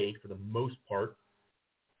the day, for the most part,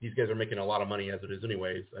 these guys are making a lot of money as it is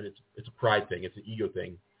anyways, and it's a pride thing. It's an ego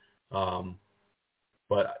thing.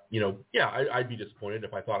 But, I'd be disappointed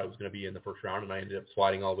if I thought I was going to be in the first round and I ended up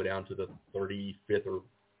sliding all the way down to the 35th or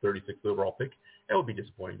 36th overall pick. That would be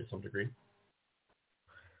disappointing to some degree.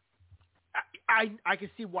 I can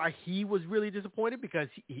see why he was really disappointed because,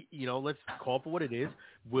 let's call it for what it is.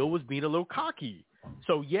 Will was being a little cocky.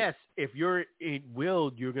 So, yes, if you're in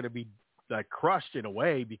Will, you're going to be like crushed in a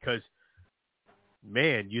way because,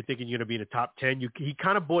 man, you're thinking you're going to be in the top 10. He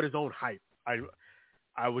kind of bought his own hype,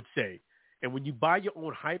 I would say. And when you buy your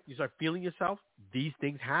own hype, you start feeling yourself, these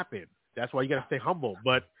things happen. That's why you got to stay humble.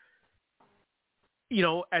 But,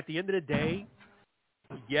 at the end of the day,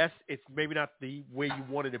 yes, it's maybe not the way you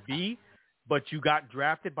wanted to be, but you got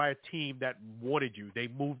drafted by a team that wanted you. They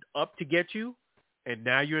moved up to get you, and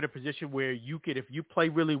now you're in a position where you could, if you play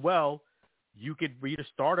really well, you could be the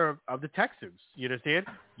starter of the Texans. You understand?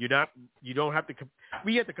 You don't have to.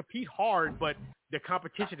 We have to compete hard, but the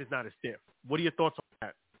competition is not as stiff. What are your thoughts on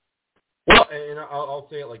that? Well, and I'll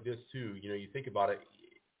say it like this too. You think about it.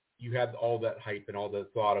 You had all that hype and all the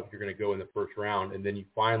thought of you're going to go in the first round, and then you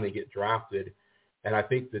finally get drafted. And I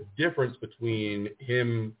think the difference between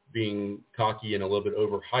him being cocky and a little bit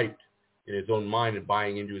overhyped in his own mind and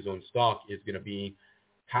buying into his own stock is going to be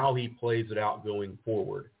how he plays it out going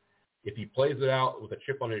forward. If he plays it out with a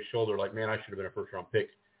chip on his shoulder, like, man, I should have been a first-round pick,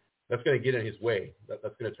 that's going to get in his way.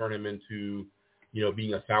 That's going to turn him into,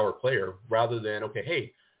 being a sour player rather than, okay,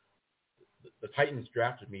 hey, the Titans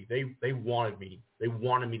drafted me. They wanted me. They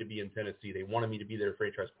wanted me to be in Tennessee. They wanted me to be their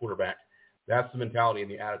franchise quarterback. That's the mentality and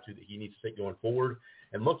the attitude that he needs to take going forward.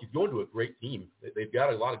 And look, he's going to a great team. They've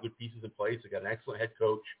got a lot of good pieces in place. They've got an excellent head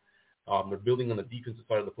coach. They're building on the defensive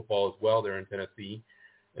side of the football as well. They're in Tennessee.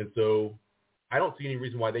 And so I don't see any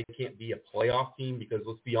reason why they can't be a playoff team because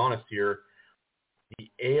let's be honest here, the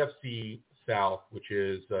AFC South, which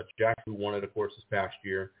is Jack, who won it, of course, this past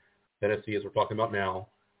year, Tennessee, as we're talking about now,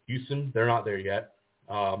 Houston, they're not there yet.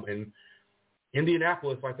 And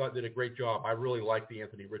Indianapolis, I thought, did a great job. I really like the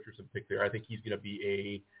Anthony Richardson pick there. I think he's going to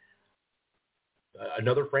be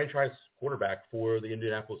another franchise quarterback for the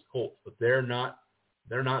Indianapolis Colts, but they're not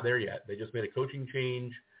there yet. They just made a coaching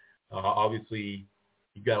change. Obviously,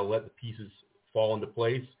 you've got to let the pieces fall into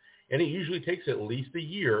place, and it usually takes at least a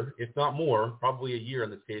year, if not more, probably a year in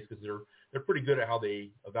this case, because they're they're pretty good at how they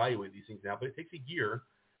evaluate these things now. But it takes a year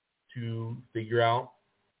to figure out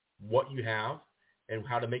what you have and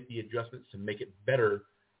how to make the adjustments to make it better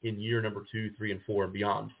in year number 2, 3, and 4 and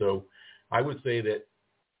beyond. So I would say that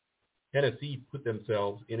Tennessee put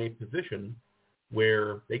themselves in a position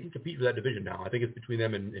where they can compete for that division now. I think it's between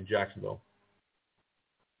them and Jacksonville.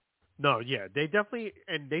 No, yeah, they definitely,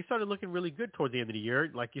 and they started looking really good toward the end of the year.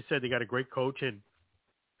 Like you said, they got a great coach, and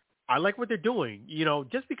I like what they're doing. You know,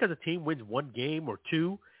 just because a team wins one game or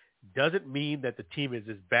two doesn't mean that the team is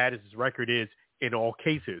as bad as its record is in all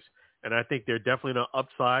cases. And I think they're definitely on the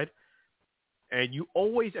upside. And you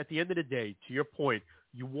always, at the end of the day, to your point,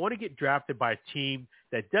 you want to get drafted by a team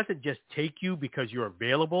that doesn't just take you because you're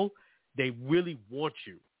available. They really want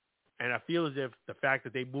you. And I feel as if the fact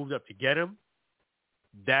that they moved up to get him,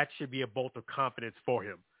 that should be a bolt of confidence for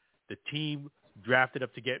him. The team drafted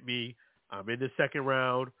up to get me. I'm in the second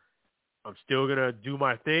round. I'm still going to do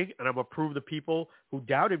my thing, and I'm going to prove to people who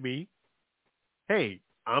doubted me, hey,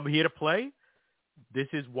 I'm here to play. This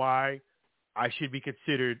is why I should be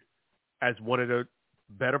considered as one of the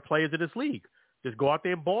better players in this league. Just go out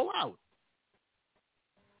there and ball out.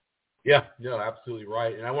 Yeah, no, absolutely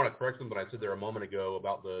right. And I want to correct something I said there a moment ago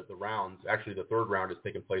about the rounds. Actually, the third round is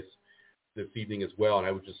taking place this evening as well, and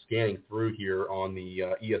I was just scanning through here on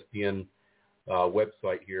the ESPN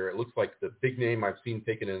website here. It looks like the big name I've seen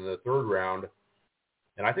taken in the third round,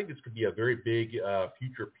 and I think this could be a very big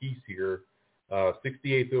future piece here.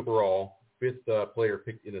 68th overall, fifth player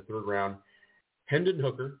picked in the third round. Hendon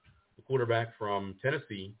Hooker, the quarterback from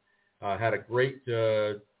Tennessee, had a great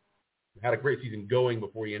season going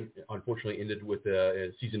before he unfortunately ended with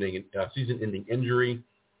a season-ending injury.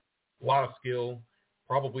 A lot of skill.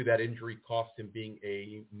 Probably that injury cost him being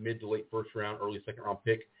a mid to late first round, early second round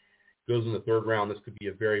pick. Goes in the third round. This could be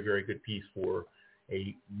a very, very good piece for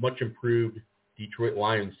a much improved Detroit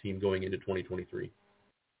Lions team going into 2023.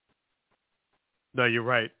 No, you're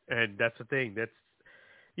right. And that's the thing. That's,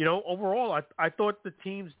 you know, overall, I thought the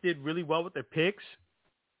teams did really well with their picks.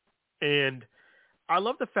 And I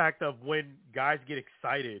love the fact of when guys get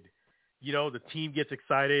excited, you know, the team gets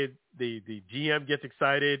excited, the GM gets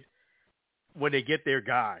excited when they get their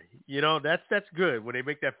guy. You know, that's good. When they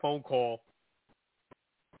make that phone call,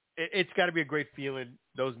 it's got to be a great feeling.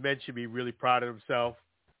 Those men should be really proud of themselves.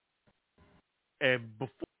 And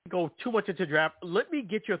before we go too much into draft, let me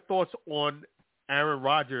get your thoughts on Aaron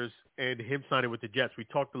Rodgers and him signing with the Jets. We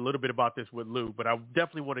talked a little bit about this with Lou, but I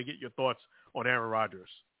definitely want to get your thoughts on Aaron Rodgers.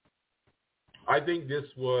 I think this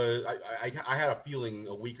was – I had a feeling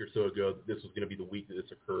a week or so ago that this was going to be the week that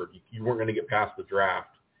this occurred. You weren't going to get past the draft.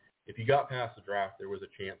 If you got past the draft, there was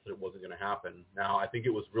a chance that it wasn't going to happen. Now, I think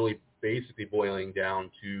it was really basically boiling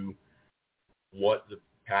down to what the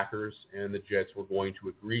Packers and the Jets were going to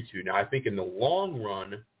agree to. Now, I think in the long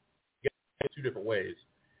run, you got it two different ways.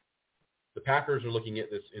 The Packers are looking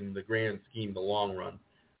at this in the grand scheme, the long run.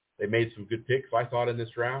 They made some good picks, I thought, in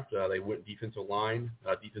this draft. They went defensive line,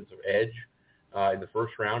 defensive edge in the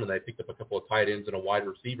first round, and they picked up a couple of tight ends and a wide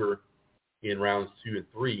receiver in rounds 2 and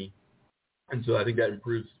 3. And so I think that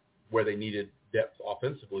improves where they needed depth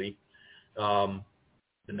offensively. The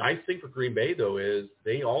nice thing for Green Bay, though, is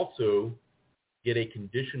they also get a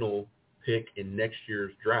conditional pick in next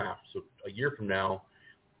year's draft. So a year from now,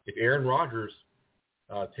 if Aaron Rodgers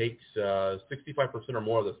takes 65% or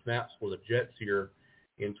more of the snaps for the Jets here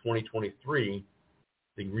in 2023,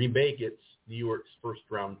 then Green Bay gets New York's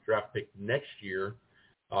first-round draft pick next year.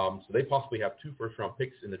 So they possibly have 2 first-round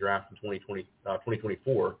picks in the draft in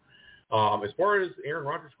 2024. As far as Aaron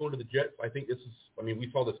Rodgers going to the Jets, I think this is – I mean,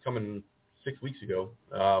 we saw this coming 6 weeks ago,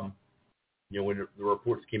 when the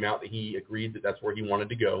reports came out that he agreed that that's where he wanted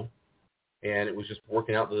to go. And it was just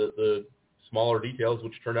working out the smaller details,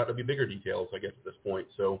 which turned out to be bigger details, I guess, at this point.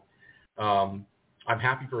 So I'm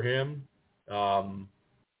happy for him.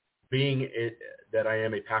 Being that I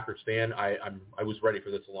am a Packers fan, I was ready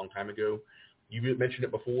for this a long time ago. You mentioned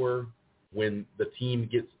it before, when the team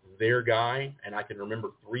gets their guy, and I can remember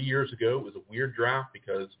 3 years ago, it was a weird draft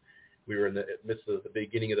because we were in the midst of the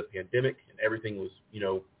beginning of the pandemic, and everything was,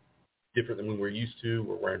 different than we were used to.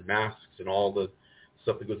 We're wearing masks and all the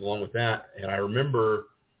stuff that goes along with that. And I remember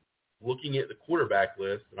looking at the quarterback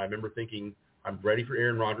list, and I remember thinking, I'm ready for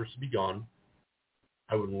Aaron Rodgers to be gone.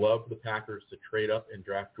 I would love for the Packers to trade up and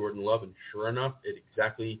draft Jordan Love, and sure enough, it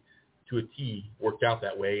exactly to a T worked out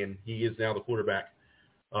that way, and he is now the quarterback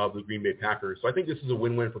of the Green Bay Packers. So I think this is a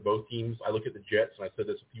win-win for both teams. I look at the Jets, and I said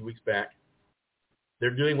this a few weeks back. They're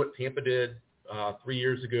doing what Tampa did 3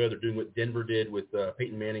 years ago. They're doing what Denver did with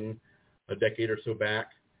Peyton Manning a decade or so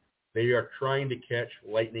back. They are trying to catch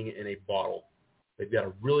lightning in a bottle. They've got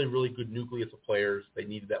a really, really good nucleus of players. They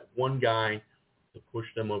needed that one guy to push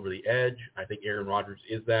them over the edge. I think Aaron Rodgers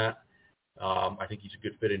is that. I think he's a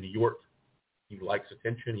good fit in New York. He likes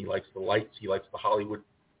attention. He likes the lights. He likes the Hollywood,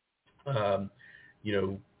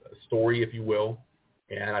 story, if you will.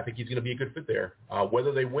 And I think he's going to be a good fit there.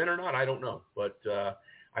 Whether they win or not, I don't know. But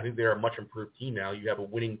I think they're a much improved team now. You have a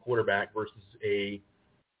winning quarterback versus a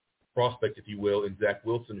prospect, if you will, in Zach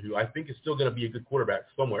Wilson, who I think is still going to be a good quarterback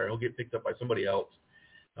somewhere. He'll get picked up by somebody else.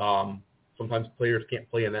 Sometimes players can't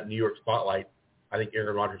play in that New York spotlight. I think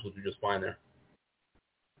Aaron Rodgers will do just fine there.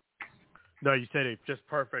 No, you said it just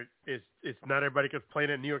perfect. It's not everybody can play in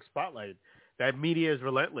that New York spotlight. That media is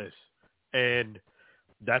relentless, and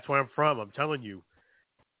that's where I'm from. I'm telling you,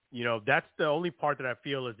 that's the only part that I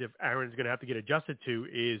feel as if Aaron's going to have to get adjusted to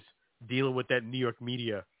is dealing with that New York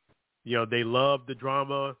media. They love the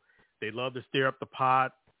drama. They love to stir up the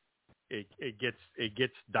pot. It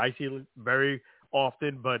gets dicey very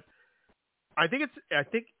often, but I think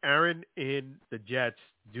Aaron and the Jets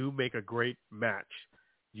do make a great match.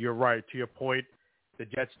 You're right. To your point, the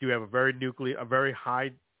Jets do have a very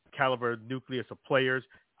high caliber nucleus of players.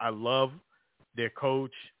 I love their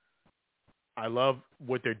coach. I love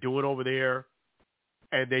what they're doing over there.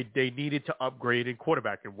 And they needed to upgrade in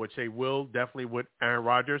quarterbacking, which they will definitely with Aaron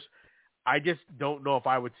Rodgers. I just don't know if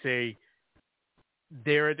I would say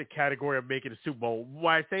they're in the category of making a Super Bowl.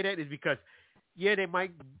 Why I say that is because, yeah, they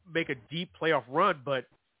might make a deep playoff run, but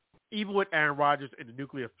even with Aaron Rodgers and the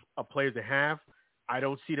nucleus of players they have, I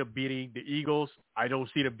don't see them beating the Eagles. I don't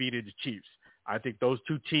see them beating the Chiefs. I think those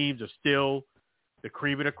two teams are still the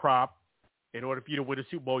cream of the crop. In order for you to win a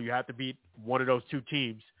Super Bowl, you have to beat one of those two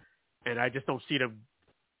teams. And I just don't see them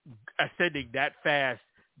ascending that fast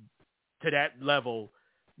to that level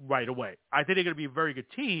right away. I think they're going to be a very good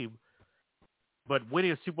team, but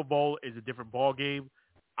winning a Super Bowl is a different ball game.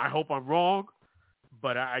 I hope I'm wrong,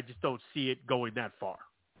 but I just don't see it going that far.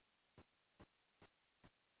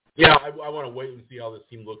 Yeah, I want to wait and see how this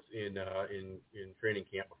team looks in training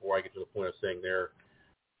camp before I get to the point of saying they're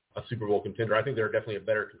a Super Bowl contender. I think they're definitely a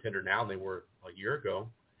better contender now than they were a year ago.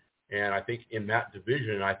 And I think in that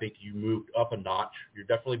division, I think you moved up a notch. You're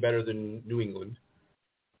definitely better than New England.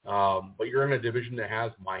 But you're in a division that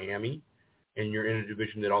has Miami, and you're in a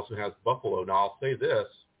division that also has Buffalo. Now, I'll say this.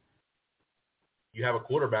 You have a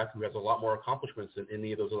quarterback who has a lot more accomplishments than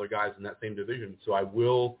any of those other guys in that same division. So I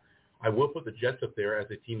will put the Jets up there as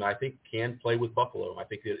a team that I think can play with Buffalo. I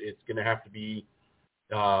think that it's going to have to be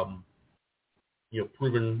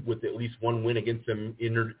proven with at least one win against them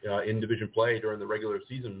in division play during the regular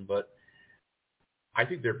season. But I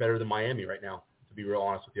think they're better than Miami right now, to be real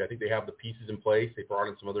honest with you. I think they have the pieces in place. They brought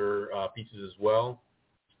in some other pieces as well.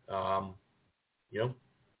 And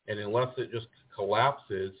unless it just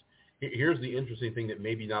collapses, here's the interesting thing that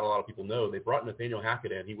maybe not a lot of people know. They brought Nathaniel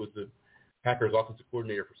Hackett in. He was the Packers offensive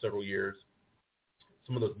coordinator for several years,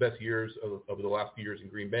 some of those best years over the last few years in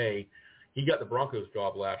Green Bay. He got the Broncos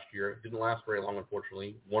job last year. It didn't last very long,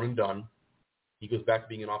 unfortunately. One and done. He goes back to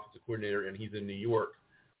being an offensive coordinator, and he's in New York.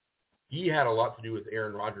 He had a lot to do with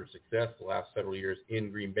Aaron Rodgers' success the last several years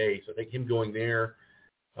in Green Bay. So I think him going there,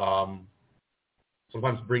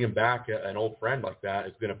 sometimes bringing back an old friend like that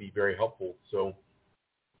is going to be very helpful. So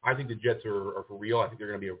I think the Jets are for real. I think they're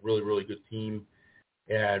going to be a really, really good team.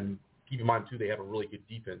 And keep in mind, too, they have a really good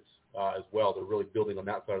defense as well. They're really building on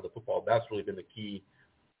that side of the football. That's really been the key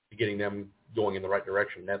to getting them going in the right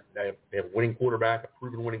direction. They have a winning quarterback, a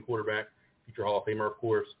proven winning quarterback, future Hall of Famer, of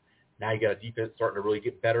course. Now you got a defense starting to really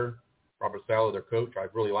get better. Robert Saleh, their coach, I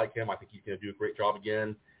really like him. I think he's going to do a great job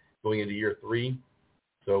again going into year 3.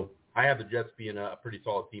 So I have the Jets being a pretty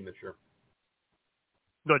solid team this year.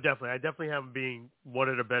 No, definitely. I definitely have them being one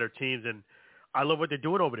of the better teams, and I love what they're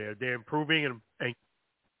doing over there. They're improving, and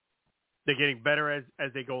they're getting better as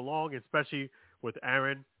they go along, especially with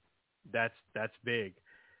Aaron. That's big.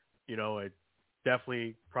 It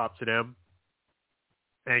definitely props to them.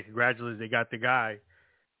 And congratulations, they got the guy.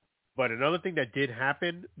 But another thing that did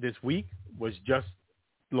happen this week was just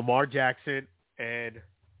Lamar Jackson, and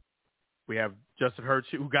we have Justin Hurts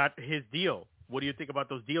who got his deal. What do you think about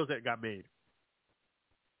those deals that got made?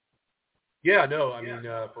 Yeah, no, I mean,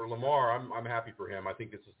 for Lamar, I'm happy for him. I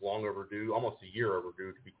think this is long overdue, almost a year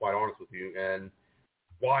overdue, to be quite honest with you. And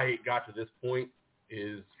why it got to this point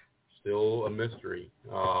is still a mystery.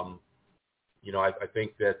 I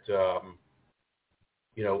think that,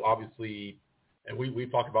 obviously, and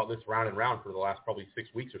we've talked about this round and round for the last probably 6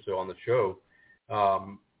 weeks or so on the show.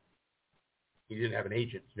 He didn't have an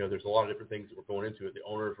agent. There's a lot of different things that were going into it. The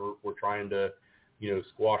owners were trying to,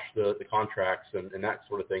 squash the contracts and that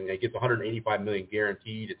sort of thing. It gets $185 million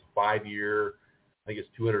guaranteed. It's a 5-year, I think it's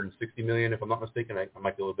 $260 million, if I'm not mistaken. I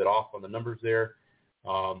might be a little bit off on the numbers there.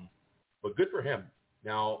 But good for him.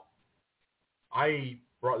 Now, I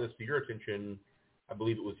brought this to your attention, I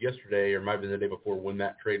believe it was yesterday or might have been the day before when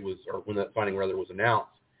that trade was, or when that signing rather was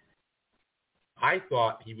announced. I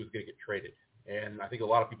thought he was going to get traded, and I think a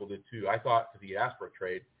lot of people did too. I thought, because he asked for a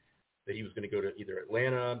trade, that he was going to go to either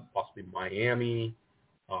Atlanta, possibly Miami.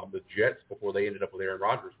 The Jets, before they ended up with Aaron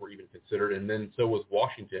Rodgers, were even considered, and then so was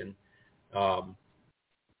Washington.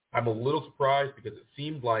 I'm a little surprised because it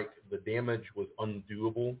seemed like the damage was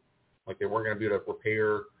undoable, like they weren't going to be able to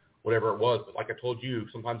repair whatever it was. But like I told you,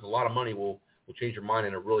 sometimes a lot of money will change your mind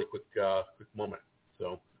in a really quick moment.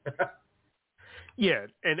 So. Yeah,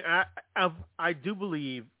 and I do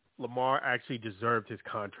believe Lamar actually deserved his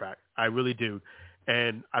contract. I really do.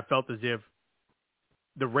 And I felt as if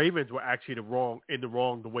the Ravens were actually the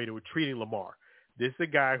way they were treating Lamar. This is a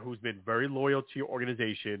guy who's been very loyal to your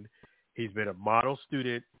organization. He's been a model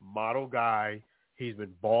student, model guy. He's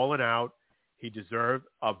been balling out. He deserved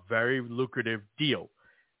a very lucrative deal.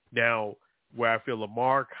 Now, where I feel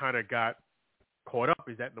Lamar kind of got caught up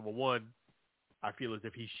is that, number one, I feel as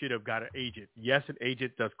if he should have got an agent. Yes, an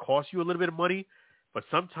agent does cost you a little bit of money, but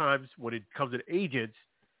sometimes when it comes to agents,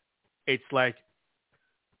 it's like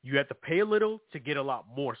you have to pay a little to get a lot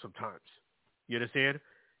more sometimes. You understand?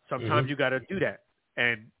 Sometimes you got to do that.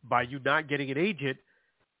 And by you not getting an agent,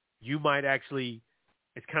 you might actually,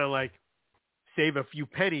 it's kind of like save a few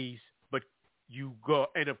pennies, but you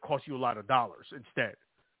end up costing you a lot of dollars instead.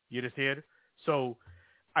 You understand? So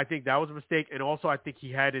I think that was a mistake. And also I think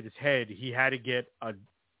he had in his head, he had to get a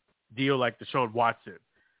deal like Deshaun Watson.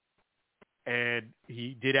 And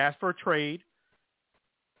he did ask for a trade.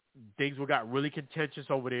 Things got really contentious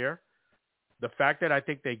over there. The fact that I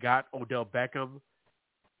think they got Odell Beckham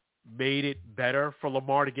made it better for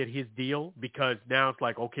Lamar to get his deal, because now it's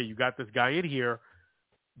like, okay, you got this guy in here.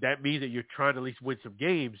 That means that you're trying to at least win some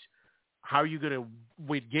games. How are you going to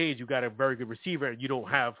win games? You got a very good receiver, and you don't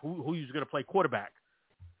have who's going to play quarterback.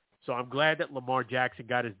 So I'm glad that Lamar Jackson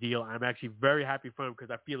got his deal. I'm actually very happy for him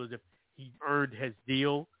because I feel as if he earned his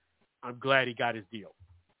deal. I'm glad he got his deal.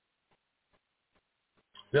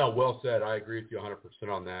 No, well said. I agree with you 100%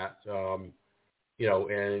 on that.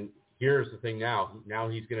 And here's the thing now. Now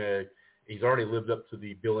he's already lived up to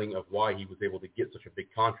the billing of why he was able to get such a big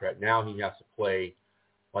contract. Now he has to play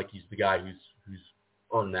like he's the guy who's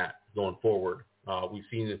earned that going forward. We've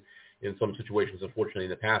seen it in some situations, unfortunately, in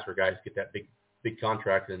the past where guys get that big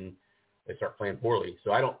contract and they start playing poorly.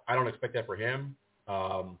 So I don't expect that for him.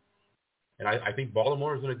 And I think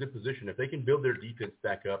Baltimore is in a good position. If they can build their defense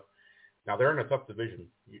back up. Now, they're in a tough division.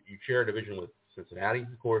 You share a division with Cincinnati,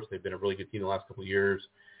 of course. They've been a really good team the last couple of years.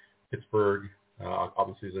 Pittsburgh,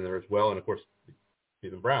 obviously, is in there as well. And, of course, the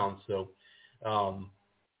Cleveland Browns. So,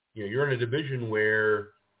 you're in a division where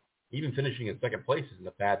even finishing in second place isn't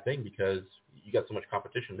a bad thing because you got so much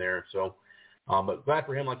competition there. So, but glad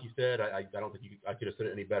for him, like you said. I don't think I could have said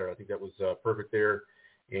it any better. I think that was perfect there.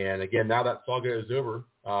 And, again, now that saga is over,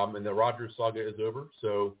 and the Rodgers saga is over.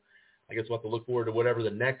 So, I guess we'll have to look forward to whatever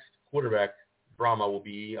the next quarterback drama will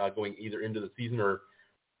be going either into the season or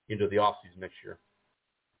into the offseason next year.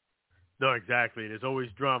 No, exactly. There's always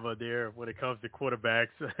drama there when it comes to quarterbacks,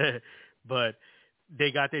 but they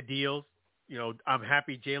got their deals. I'm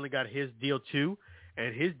happy Jalen got his deal too,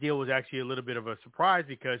 and his deal was actually a little bit of a surprise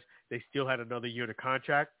because they still had another year in the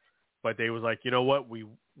contract, but they was like, you know what, we've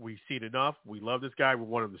seen enough. We love this guy. We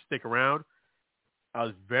want him to stick around. I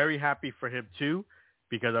was very happy for him too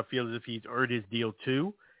because I feel as if he's earned his deal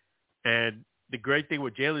too. And the great thing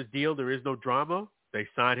with Jalen's deal, there is no drama. They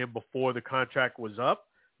signed him before the contract was up,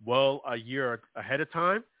 well, a year ahead of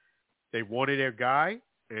time. They wanted their guy,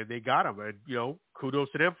 and they got him. And,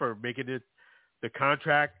 kudos to them for making the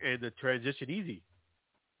contract and the transition easy.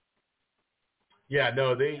 Yeah,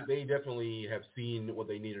 no, they definitely have seen what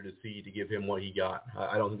they needed to see to give him what he got.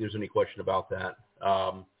 I don't think there's any question about that.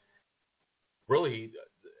 Really,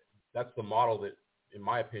 that's the model that, in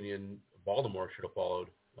my opinion, Baltimore should have followed.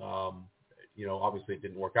 Obviously it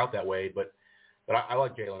didn't work out that way, but I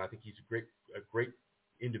like Jalen. I think he's a great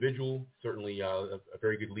individual, certainly a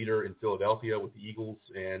very good leader in Philadelphia with the Eagles.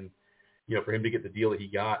 And, for him to get the deal that he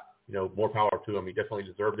got, more power to him. He definitely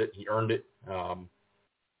deserved it. He earned it.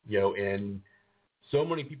 And so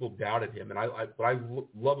many people doubted him. And what I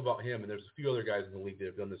love about him, and there's a few other guys in the league that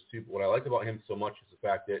have done this too, but what I like about him so much is the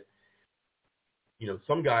fact that,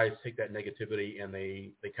 some guys take that negativity and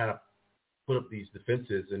they kind of put up these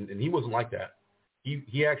defenses, and he wasn't like that.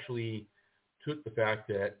 He actually took the fact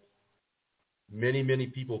that many, many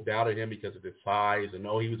people doubted him because of his size, and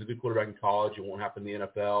he was a good quarterback in college. It won't happen in the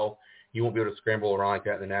NFL. He won't be able to scramble around like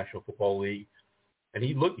that in the National Football League. And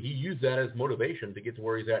he used that as motivation to get to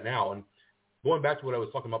where he's at now. And going back to what I was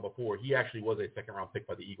talking about before, he actually was a second-round pick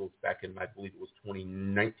by the Eagles back in, I believe it was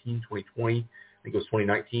 2019, 2020. I think it was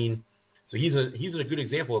 2019. So he's a good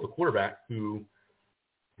example of a quarterback who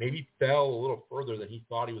maybe fell a little further than he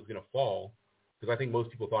thought he was going to fall, because I think most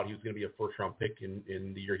people thought he was going to be a first-round pick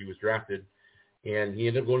in the year he was drafted. And he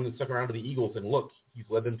ended up going in the second round to the Eagles. And look, he's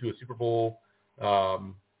led them to a Super Bowl, a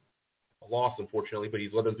loss, unfortunately, but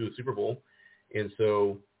he's led them to a Super Bowl. And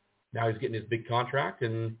so now he's getting his big contract.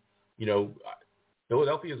 And,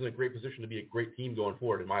 Philadelphia is in a great position to be a great team going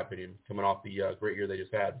forward, in my opinion, coming off the great year they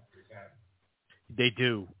just had. They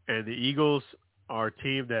do. And the Eagles are a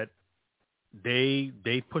team that they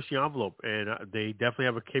push the envelope, and they definitely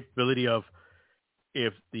have a capability of,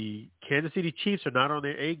 if the Kansas City Chiefs are not on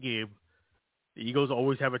their A game, the Eagles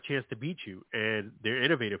always have a chance to beat you, and they're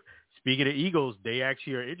innovative. Speaking of Eagles, they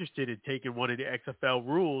actually are interested in taking one of the XFL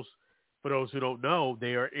rules. For those who don't know,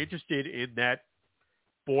 they are interested in that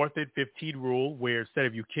 4th and 15 rule, where instead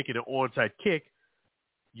of you kicking an onside kick,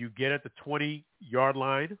 you get at the 20-yard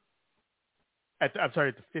line. At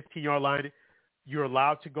the 15-yard line, you're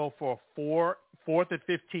allowed to go for a 4th and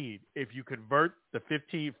 15. If you convert the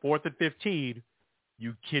 4th and 15,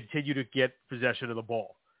 you continue to get possession of the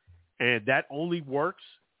ball. And that only works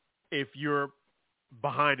if you're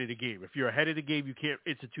behind in the game. If you're ahead of the game, you can't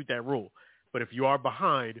institute that rule. But if you are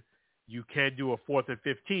behind, you can do a 4th and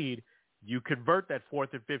 15. You convert that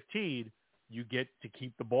 4th and 15, you get to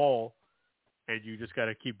keep the ball, and you just got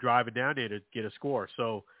to keep driving down there to get a score.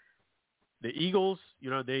 So the Eagles,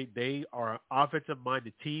 they are an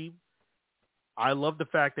offensive-minded team. I love the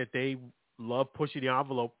fact that they love pushing the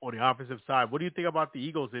envelope on the offensive side. What do you think about the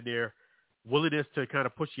Eagles in their willingness to kind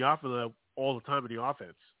of push the envelope all the time in the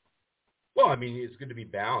offense? Well, I mean, it's good to be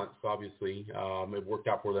balanced, obviously. It worked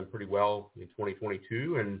out for them pretty well in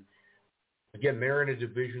 2022. And, again, they're in a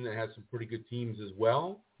division that has some pretty good teams as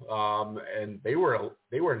well. And they were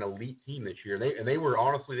an elite team this year. They were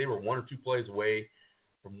 1 or 2 plays away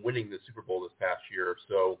from winning the Super Bowl this past year.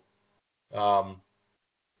 So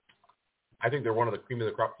I think they're one of the cream of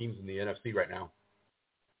the crop teams in the NFC right now.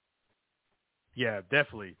 Yeah,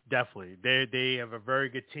 definitely. They have a very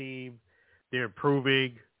good team. They're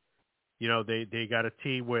improving. They got a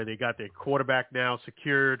team where they got their quarterback now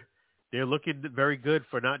secured. They're looking very good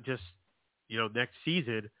for not just, next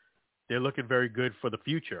season. They're looking very good for the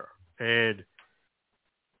future. And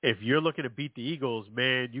if you're looking to beat the Eagles,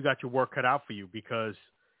 man, you got your work cut out for you, because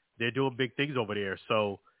they're doing big things over there.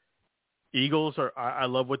 So Eagles I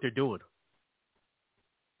love what they're doing.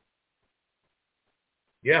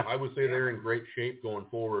 Yeah, I would say they're in great shape going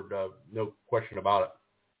forward. No question about it.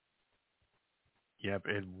 Yep,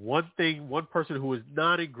 and one person who is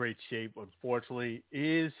not in great shape, unfortunately,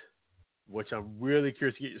 is, which I'm really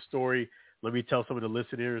curious to get your story. Let me tell some of the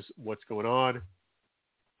listeners what's going on.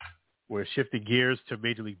 We're shifting gears to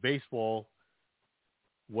Major League Baseball.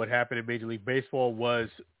 What happened in Major League Baseball was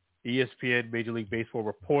ESPN Major League Baseball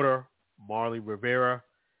reporter Marly Rivera.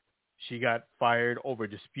 She got fired over a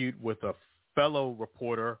dispute with a fellow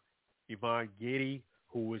reporter, Ivón Gaete,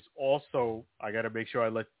 who is also, I got to make sure I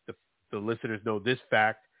let the listeners know this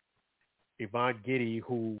fact, Ivón Gaete,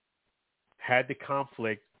 who had the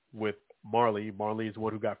conflict with Marly. Marly is the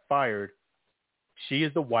one who got fired. She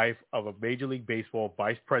is the wife of a Major League Baseball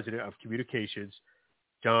Vice President of Communications,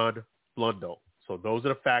 John Blundell. So those are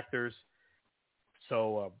the factors.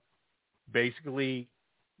 So basically,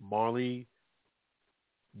 Marly,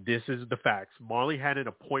 this is the facts. Marly had an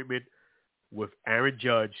appointment with Aaron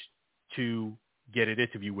Judge to get an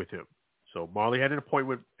interview with him. So Marly had an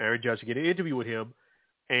appointment with Aaron Judge to get an interview with him.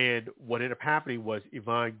 And what ended up happening was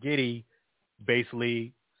Ivón Gaete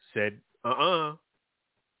basically said,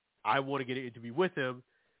 I want to get an interview with him.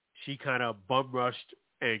 She kind of bum rushed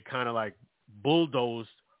and kind of like bulldozed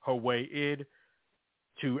her way in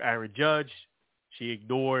to Aaron Judge. She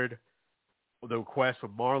ignored the request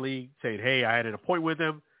from Marly saying, hey, I had an appointment with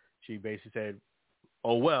him. She basically said,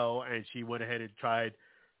 oh, well, and she went ahead and tried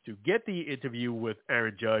to get the interview with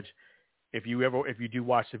Aaron Judge. If you do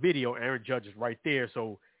watch the video, Aaron Judge is right there,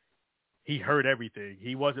 so he heard everything.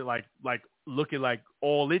 He wasn't like looking like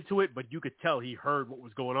all into it, but you could tell he heard what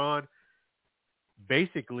was going on.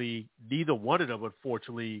 Basically, neither one of them,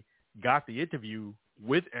 unfortunately, got the interview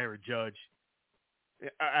with Aaron Judge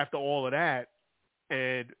after all of that.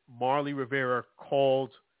 And Marly Rivera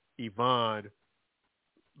called Ivón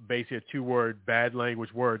basically a 2-word bad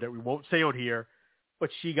language word that we won't say on here, but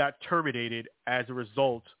she got terminated as a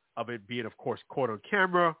result of it being, of course, caught on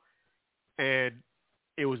camera, and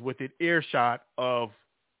it was within earshot of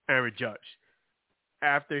Aaron Judge.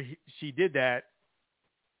 After she did that,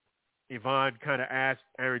 Ivón kind of asked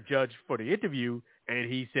Aaron Judge for the interview,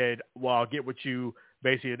 and he said, well, I'll get with you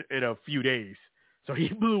basically in a few days. So he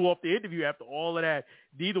blew off the interview after all of that.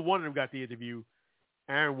 Neither one of them got the interview.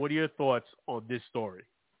 Aaron, what are your thoughts on this story?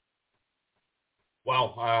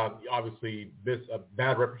 Well, obviously, this a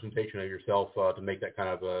bad representation of yourself to make that kind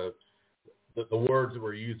of the words that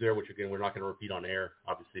were used there, which, again, we're not going to repeat on air.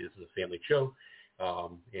 Obviously, this is a family show,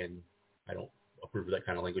 and I don't approve of that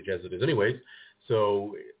kind of language as it is anyways.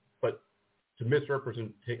 So, but to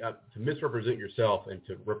misrepresent yourself and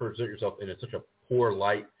to represent yourself in such a poor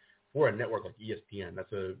light for a network like ESPN,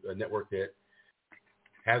 that's a network that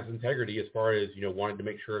has integrity as far as, wanting to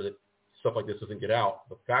make sure that stuff like this doesn't get out.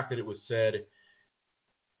 The fact that it was said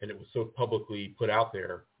and it was so publicly put out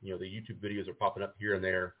there, the YouTube videos are popping up here and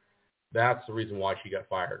there, that's the reason why she got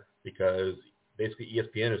fired, because basically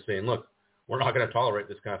ESPN is saying, look, we're not going to tolerate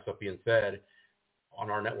this kind of stuff being said on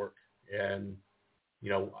our network. And,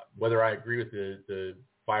 whether I agree with the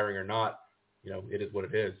firing or not, it is what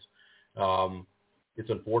it is. It's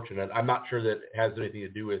unfortunate. I'm not sure that it has anything to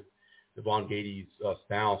do with Ivón Gaete's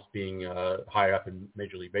spouse being high up in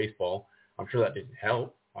Major League Baseball. I'm sure that didn't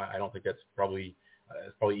help. I don't think it's probably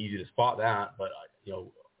easy to spot that, but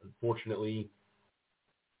unfortunately,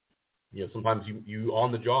 sometimes you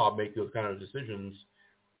on the job make those kind of decisions.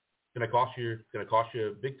 It's going to cost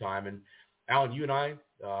you big time. And Alan, you and I,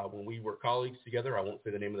 when we were colleagues together, I won't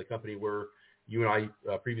say the name of the company where you and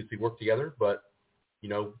I previously worked together, but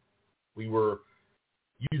we were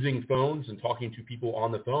using phones and talking to people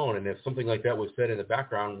on the phone. And if something like that was said in the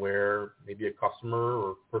background where maybe a customer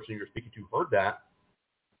or person you're speaking to heard that,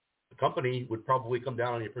 the company would probably come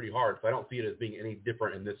down on you pretty hard. So I don't see it as being any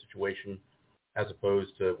different in this situation as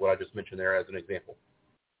opposed to what I just mentioned there as an example.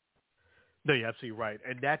 No, you're absolutely right.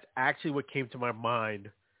 And that's actually what came to my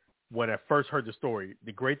mind when I first heard the story.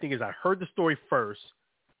 The great thing is I heard the story first,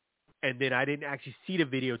 and then I didn't actually see the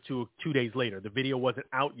video till 2 days later. The video wasn't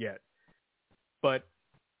out yet. But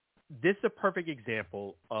this is a perfect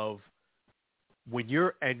example of when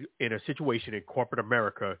you're in a situation in corporate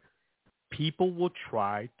America, people will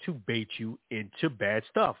try to bait you into bad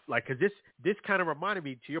stuff. Like, because this kind of reminded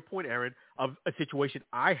me, to your point, Aaron, of a situation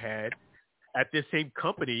I had at this same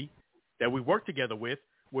company that we worked together with,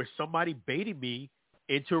 where somebody baited me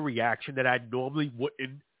into a reaction that I normally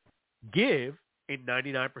wouldn't give in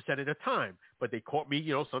 99% of the time. But they caught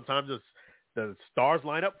me, sometimes the stars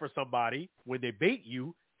line up for somebody when they bait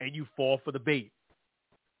you and you fall for the bait.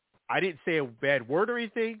 I didn't say a bad word or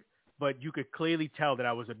anything, but you could clearly tell that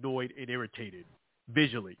I was annoyed and irritated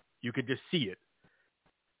visually. You could just see it.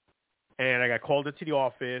 And I got called into the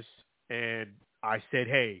office, and I said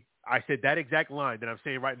that exact line that I'm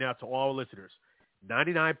saying right now to all listeners.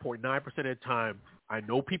 99.9% of the time, I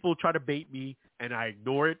know people try to bait me, and I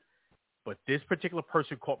ignore it. But this particular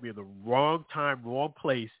person caught me in the wrong time, wrong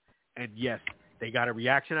place, and yes, they got a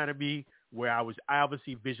reaction out of me where I was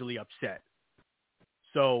obviously visually upset.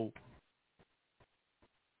 So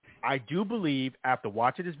I do believe, after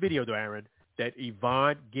watching this video, though, Aaron, that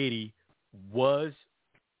Ivón Gaete was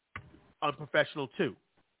unprofessional too.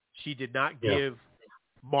 She did not give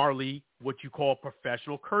Marley what you call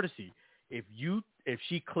professional courtesy. If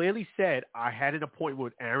she clearly said, I had an appointment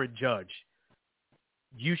with Aaron Judge,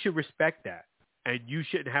 you should respect that. And you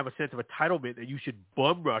shouldn't have a sense of entitlement that you should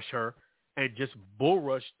bum rush her and just bull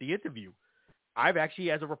rush the interview. I've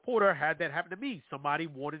actually, as a reporter, had that happen to me. Somebody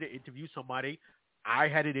wanted to interview somebody I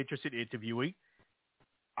had an interest in interviewing.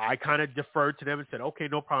 I kind of deferred to them and said, okay,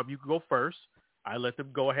 no problem. You can go first. I let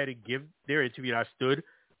them go ahead and give their interview, and I stood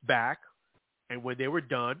back. And when they were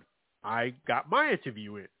done, I got my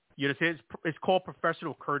interview in. You understand? It's called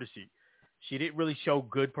professional courtesy. She didn't really show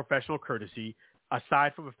good professional courtesy,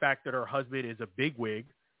 aside from the fact that her husband is a bigwig.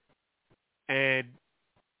 And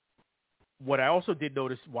what I also did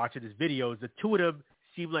notice watching this video is the two of them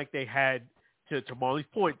seemed like they had, to Marley's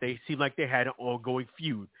point, they seemed like they had an ongoing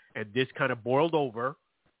feud. And this kind of boiled over.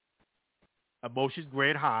 Emotions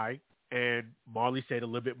ran high, and Marley said a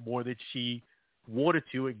little bit more than she wanted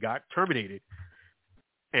to and got terminated.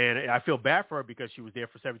 And I feel bad for her because she was there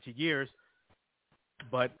for 17 years.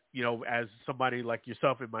 But, as somebody like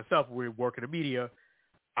yourself and myself, we work in the media,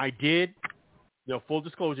 I did, full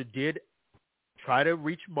disclosure, did try to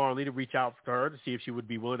reach Marley, to reach out to her to see if she would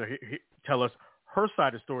be willing to tell us her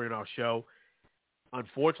side of the story in our show.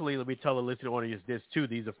 Unfortunately, let me tell the listening audience this too.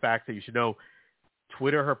 These are facts that you should know.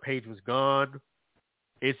 Twitter, her page was gone.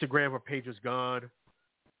 Instagram, her page was gone.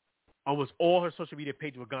 Almost all her social media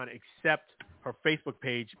pages were gone except her Facebook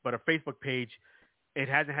page. But her Facebook page, it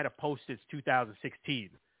hasn't had a post since 2016.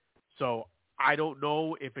 So I don't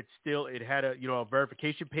know if it had a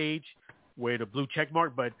verification page where the blue check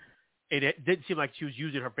mark, but and it didn't seem like she was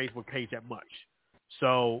using her Facebook page that much.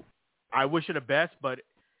 So I wish her the best, but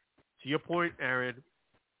to your point, Aaron,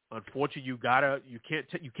 unfortunately, you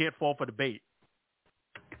can't fall for the bait.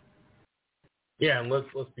 Yeah, and let's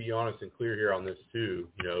be honest and clear here on this too.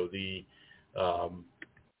 You know, the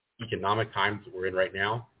economic times that we're in right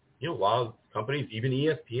now, you know, a lot of companies, even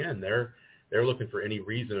ESPN, they're looking for any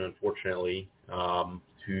reason, unfortunately,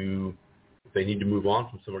 to, if they need to move on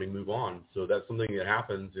from somebody, move on. So that's something that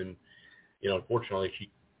happens, and, you know, unfortunately,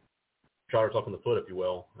 she shot herself in the foot, if you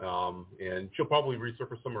will, and she'll probably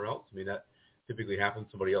resurface somewhere else. I mean, that typically happens.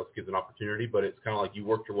 Somebody else gives an opportunity, but it's kind of like you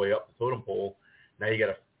worked your way up the totem pole. Now you got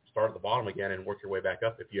to start at the bottom again and work your way back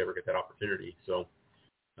up if you ever get that opportunity. So,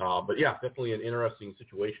 but yeah, definitely an interesting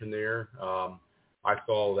situation there. I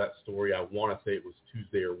saw that story. I want to say it was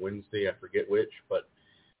Tuesday or Wednesday. I forget which, but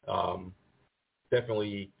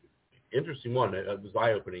definitely interesting one. It was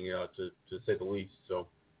eye-opening, to say the least. So.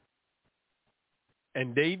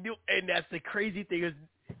 And they knew, and that's the crazy thing is,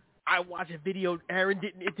 I watched a video. Aaron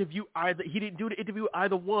didn't interview either. He didn't do the interview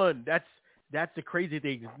either one. That's the crazy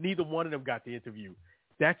thing. Neither one of them got the interview.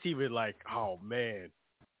 That's even like, oh man,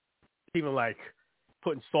 even like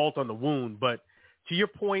putting salt on the wound. But to your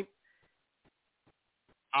point,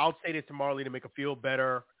 I'll say this to Marley to make her feel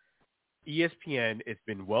better. ESPN, it's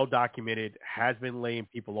been well documented, has been laying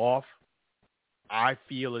people off. I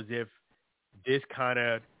feel as if this kind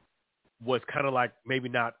of was kind of like maybe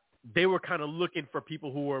not. They were kind of looking for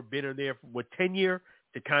people who were been in there with tenure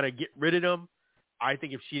to kind of get rid of them. I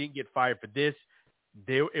think if she didn't get fired for this,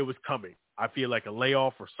 it was coming. I feel like a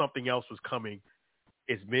layoff or something else was coming.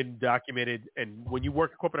 It's been documented. And when you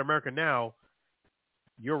work in corporate America now,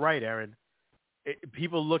 you're right, Aaron.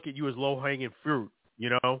 People look at you as low-hanging fruit, you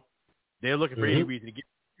know. They're looking for any reason to get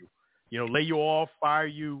you. You know, lay you off, fire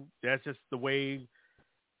you. That's just the way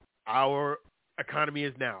our economy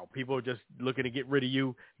is now. People are just looking to get rid of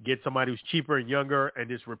you, get somebody who's cheaper and younger, and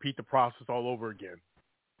just repeat the process all over again.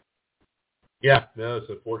 Yeah, no, it's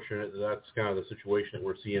unfortunate. That's kind of the situation that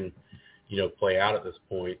we're seeing, you know, play out at this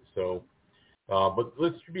point. So, but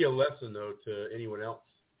this should be a lesson, though, to anyone else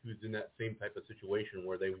who's in that same type of situation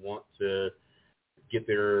where they want to get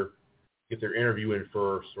their interview in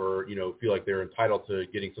first, or, you know, feel like they're entitled to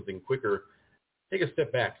getting something quicker. Take a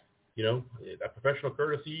step back. You know, that professional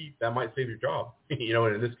courtesy, that might save your job. You know,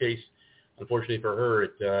 and in this case, unfortunately for her,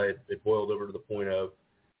 it boiled over to the point of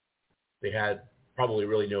they had probably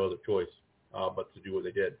really no other choice but to do what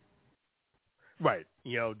they did. Right.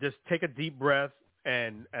 You know, just take a deep breath.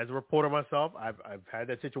 And as a reporter myself, I've had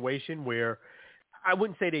that situation where I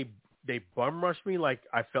wouldn't say they bum rushed me like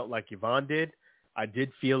I felt like Ivón did. I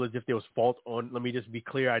did feel as if there was fault on. Let me just be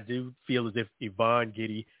clear. I do feel as if Ivón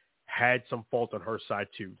Gaete had some fault on her side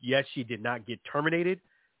too. Yes, she did not get terminated,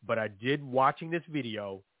 but I did, watching this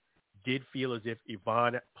video, did feel as if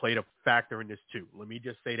Ivón played a factor in this too. Let me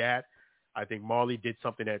just say that. I think Marley did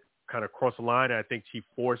something that kind of crossed the line, and I think she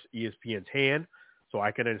forced ESPN's hand, so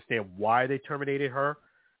I can understand why they terminated her.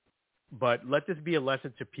 But let this be a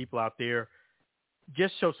lesson to people out there.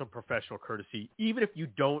 Just show some professional courtesy. Even if you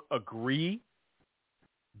don't agree,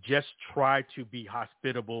 just try to be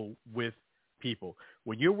hospitable with people.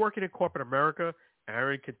 When you're working in corporate America,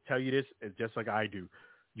 Aaron could tell you this, and just like I do,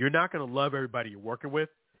 you're not going to love everybody you're working with,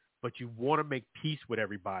 but you want to make peace with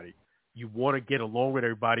everybody. You want to get along with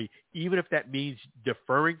everybody, even if that means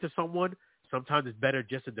deferring to someone. Sometimes it's better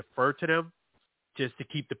just to defer to them, just to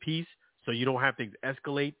keep the peace, so you don't have things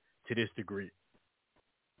escalate to this degree.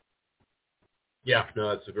 Yeah,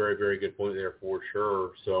 no, that's a very, very good point there for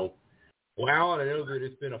sure. So, well, Alan, I know that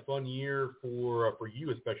it's been a fun year for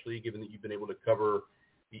you, especially given that you've been able to cover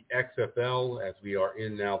the XFL as we are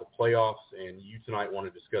in now the playoffs, and you tonight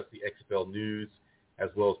want to discuss the XFL news as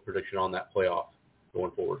well as prediction on that playoff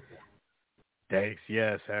going forward. Thanks.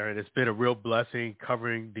 Yes, Aaron. It's been a real blessing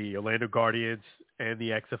covering the Orlando Guardians and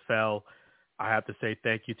the XFL. I have to say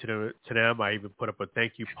thank you to them. I even put up a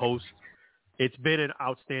thank you post. It's been an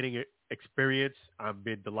outstanding experience. I've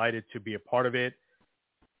been delighted to be a part of it.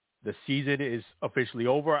 The season is officially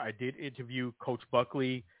over. I did interview Coach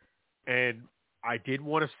Buckley, and I did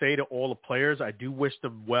want to say to all the players, I do wish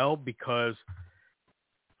them well, because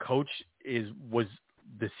Coach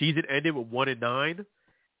the season ended with 1-9,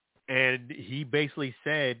 and he basically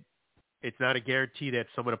said it's not a guarantee that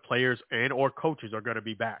some of the players and or coaches are going to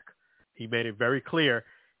be back. He made it very clear,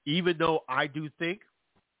 even though I do think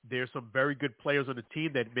there's some very good players on the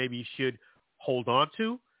team that maybe you should hold on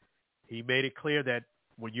to. He made it clear that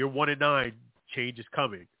when you're 1-9, change is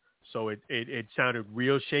coming. So it sounded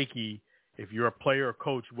real shaky if you're a player or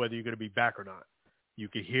coach, whether you're going to be back or not. You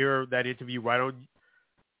can hear that interview right on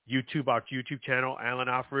our YouTube channel, Alan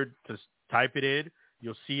Alfred, just type it in.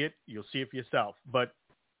 You'll see it. You'll see it for yourself. But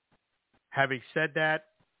having said that,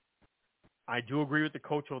 I do agree with the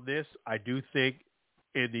coach on this. I do think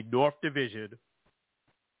in the North Division,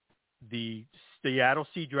 the Seattle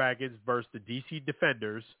Sea Dragons versus the DC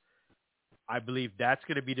Defenders, I believe that's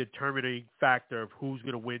going to be the determining factor of who's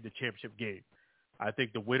going to win the championship game. I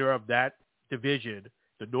think the winner of that division,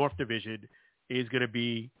 the North Division, is going to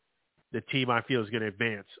be the team I feel is going to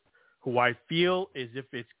advance. Who I feel is if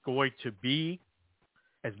it's going to be,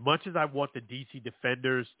 as much as I want the DC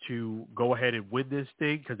Defenders to go ahead and win this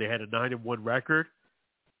thing because they had a 9-1 record,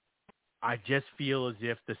 I just feel as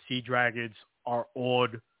if the Sea Dragons are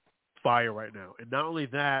on fire right now. And not only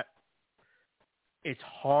that, it's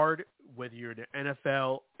hard whether you're in the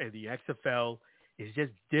NFL and the XFL. It's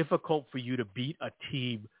just difficult for you to beat a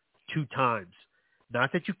team 2 times.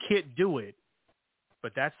 Not that you can't do it,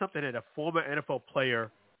 but that's something that a former NFL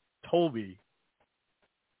player told me.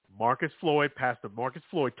 Pastor Marcus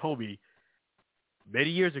Floyd told me many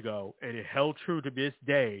years ago, and it held true to this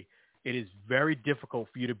day, it is very difficult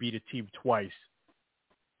for you to beat a team twice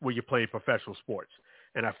when you're playing professional sports.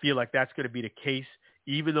 And I feel like that's going to be the case,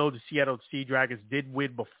 even though the Seattle Sea Dragons did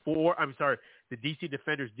win before. The DC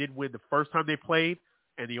Defenders did win the first time they played,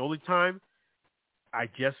 and the only time. I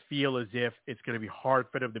just feel as if it's going to be hard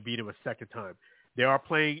for them to beat them a second time. They are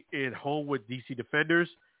playing at home with DC Defenders,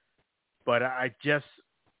 but I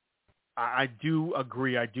do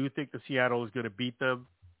agree. I do think the Seattle is going to beat them.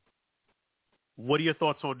 What are your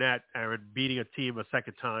thoughts on that, Aaron, beating a team a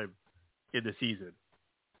second time in the season?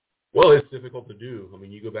 Well, it's difficult to do. I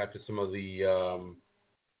mean, you go back to some of the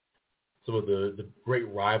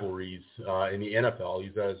great rivalries in the NFL. I'll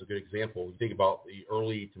use that as a good example. You think about the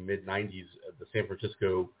early to mid-'90s, the San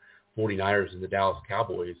Francisco 49ers and the Dallas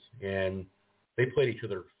Cowboys, and they played each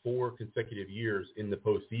other 4 consecutive years in the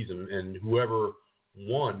postseason, and whoever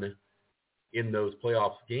won in those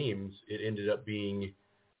playoffs games, it ended up being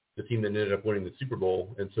the team that ended up winning the Super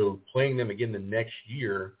Bowl. And so playing them again the next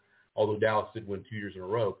year, although Dallas did win 2 years in a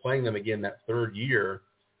row, playing them again that third year,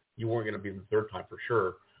 you weren't going to be the third time for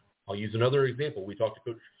sure. I'll use another example. We talked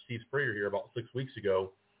to Coach Steve Sprayer here about 6 weeks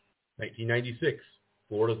ago, 1996.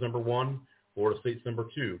 Florida's number 1, Florida State's number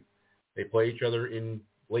 2. They play each other in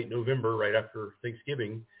late November, right after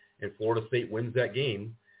Thanksgiving, and Florida State wins that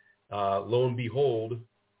game. Lo and behold,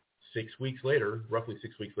 6 weeks later, roughly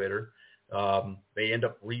 6 weeks later, they end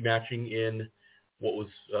up rematching in what was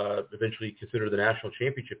eventually considered the national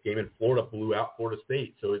championship game, and Florida blew out Florida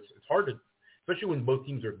State. So it's hard to, especially when both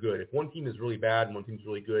teams are good. If one team is really bad and one team's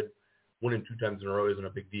really good, winning 2 times in a row isn't a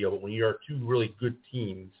big deal. But when you are 2 really good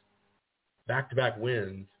teams, back-to-back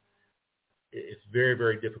wins, it's very,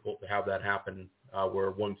 very difficult to have that happen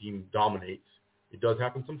where one team dominates. It does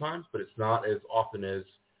happen sometimes, but it's not as often as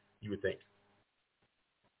you would think.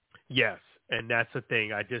 Yes, and that's the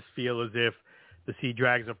thing. I just feel as if the Sea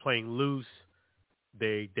Dragons are playing loose.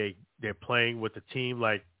 They're playing with the team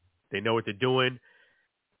like they know what they're doing.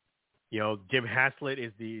 You know, Jim Haslett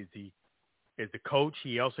is the coach.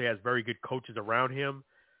 He also has very good coaches around him.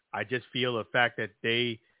 I just feel the fact that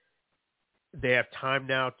they have time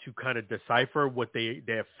now to kind of decipher what they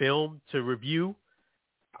have filmed to review.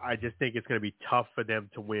 I just think it's going to be tough for them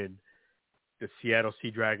to win. The Seattle Sea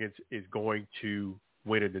Dragons is going to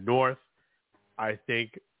win in the North. I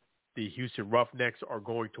think the Houston Roughnecks are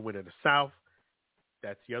going to win in the South.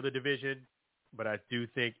 That's the other division. But I do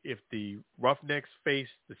think if the Roughnecks face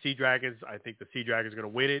the Sea Dragons, I think the Sea Dragons are going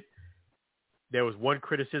to win it. There was one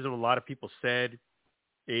criticism a lot of people said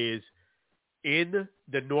is in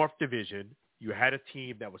the North Division, you had a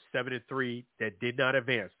team that was 7-3 that did not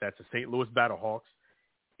advance. That's the St. Louis Battlehawks.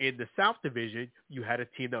 In the South Division, you had a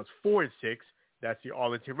team that was 4-6. That's the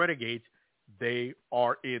Arlington Renegades. They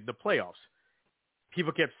are in the playoffs.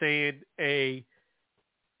 People kept saying, hey,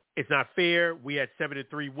 it's not fair. We had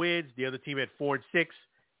 7-3 wins. The other team had 4-6,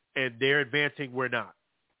 and they're advancing. We're not.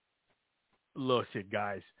 Listen,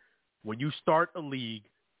 guys, when you start a league,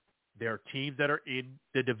 there are teams that are in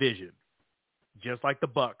the division, just like the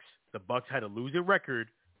Bucks. The Bucks had a losing record,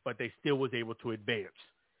 but they still was able to advance.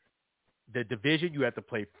 The division, you have to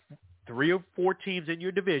play 3 or 4 teams in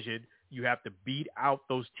your division. You have to beat out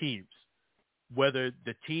those teams. Whether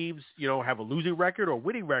the teams, have a losing record or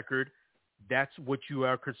winning record, that's what you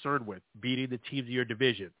are concerned with, beating the teams in your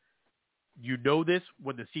division. You know this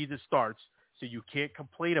when the season starts, so you can't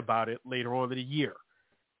complain about it later on in the year.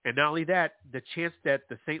 And not only that, the chance that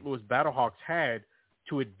the St. Louis Battlehawks had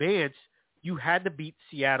to advance, you had to beat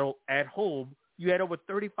Seattle at home. You had over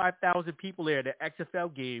 35,000 people there at the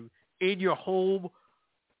XFL game in your home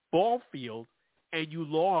ball field, and you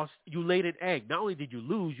lost. You laid an egg. Not only did you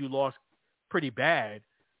lose, you lost pretty bad.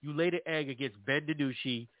 You laid an egg against Ben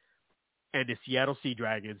DiNucci and the Seattle Sea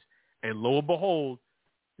Dragons, and lo and behold,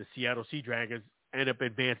 the Seattle Sea Dragons end up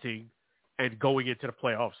advancing and going into the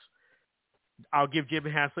playoffs. I'll give Jim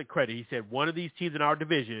Haslett credit. He said one of these teams in our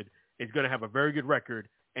division is going to have a very good record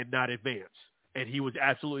and not advance. And he was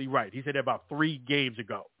absolutely right. He said that about 3 games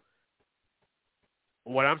ago.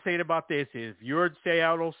 What I'm saying about this is you're a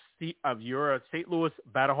St. Louis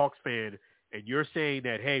Battlehawks fan, and you're saying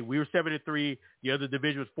that, hey, we were 7-3, the other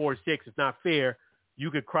division was 4-6. It's not fair. You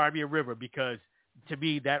could cry me a river because, to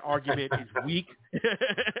me, that argument is weak.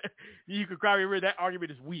 You could cry me a river. That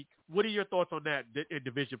argument is weak. What are your thoughts on that in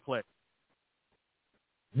division play?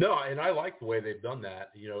 No, and I like the way they've done that.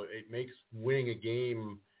 You know, it makes winning a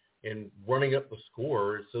game and running up the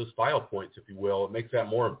score, those style points, if you will, it makes that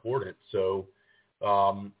more important. So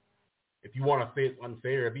if you want to say it's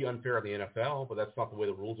unfair, it'd be unfair in the NFL, but that's not the way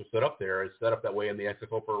the rules are set up there. It's set up that way in the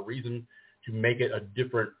XFL for a reason, to make it a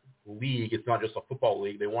different league. It's not just a football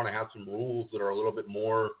league. They want to have some rules that are a little bit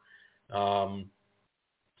more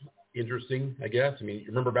interesting, I guess. I mean, you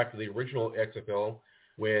remember back to the original XFL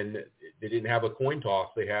when they didn't have a coin toss.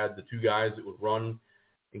 They had the 2 guys that would run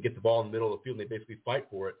and get the ball in the middle of the field, and they basically fight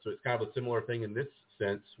for it. So it's kind of a similar thing in this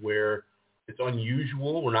sense where it's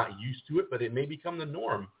unusual. We're not used to it, but it may become the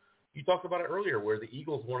norm. You talked about it earlier where the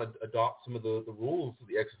Eagles want to adopt some of the rules that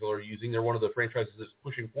the XFL are using. They're one of the franchises that's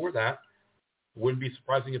pushing for that. It wouldn't be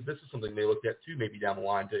surprising if this is something they looked at too, maybe down the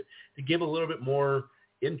line, to give a little bit more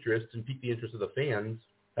interest and pique the interest of the fans.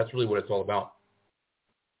 That's really what it's all about.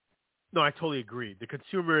 No, I totally agree. The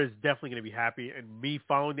consumer is definitely going to be happy. And me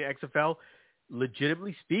following the XFL,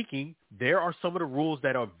 legitimately speaking, there are some of the rules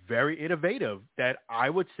that are very innovative that I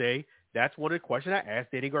would say that's one of the questions I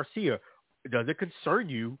asked Danny Garcia. Does it concern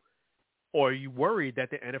you, or are you worried that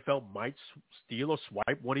the NFL might steal or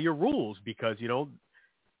swipe one of your rules? Because, you know,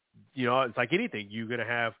 it's like anything. You're not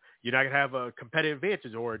going to have a competitive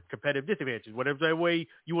advantage or a competitive disadvantage. Whatever way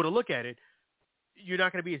you want to look at it, you're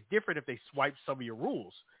not going to be as different if they swipe some of your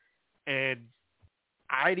rules. And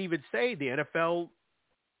I'd even say the NFL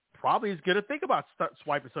probably is going to think about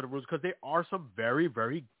swiping some of the rules because there are some very,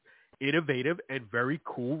 very innovative and very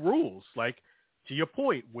cool rules. Like, to your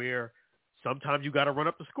point, where sometimes you got to run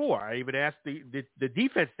up the score. I even asked the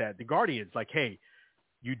defense the Guardians, like, hey,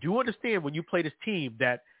 you do understand when you play this team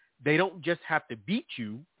that they don't just have to beat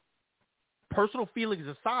you. Personal feelings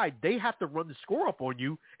aside, they have to run the score up on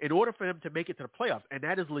you in order for them to make it to the playoffs, and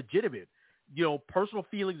that is legitimate. You know, personal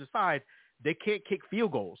feelings aside, they can't kick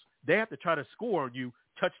field goals. They have to try to score on you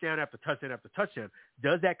touchdown after touchdown after touchdown.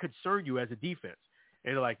 Does that concern you as a defense?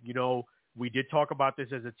 And they're like, you know, we did talk about this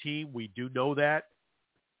as a team. We do know that.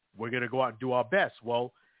 We're going to go out and do our best.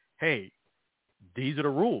 Well, hey, these are the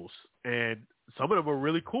rules, and some of them are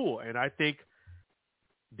really cool. And I think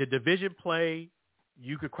the division play,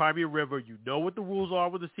 you could cry me a river. You know what the rules are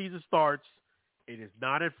when the season starts. It is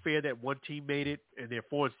not unfair that one team made it and they're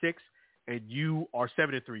 4-6, and you are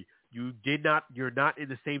 7-3. You're not in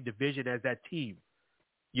the same division as that team.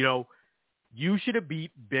 You know, you should have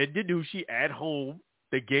beat Ben DiNucci at home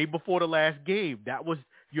the game before the last game. That was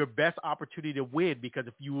your best opportunity to win, because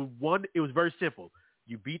if you won, it was very simple.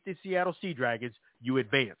 You beat the Seattle Sea Dragons, you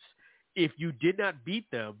advance. If you did not beat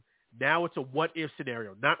them, now it's a what-if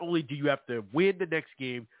scenario. Not only do you have to win the next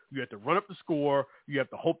game, you have to run up the score, you have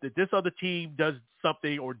to hope that this other team does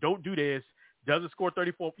something or don't do this, doesn't score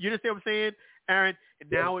 34. You understand what I'm saying, Aaron? And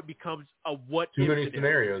now it becomes a what-if Too many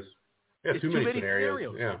scenarios. Yeah, too many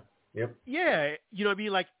scenarios. Yeah. Yep. Yeah, you know what I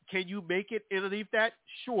mean? Like, can you make it underneath that?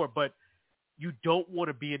 Sure, but you don't want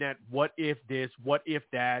to be in that what if this, what if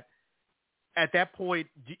that. At that point,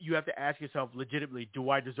 you have to ask yourself legitimately, do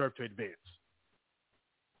I deserve to advance?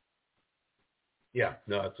 Yeah,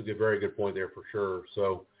 no, that's a very good point there for sure.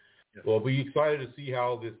 So, We'll be excited to see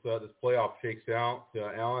how this playoff shakes out.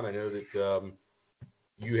 Alan, I know that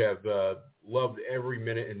you have loved every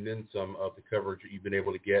minute and then some of the coverage that you've been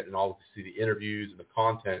able to get, and all to see the interviews and the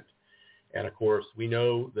content. And, of course, we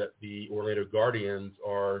know that the Orlando Guardians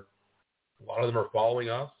a lot of them are following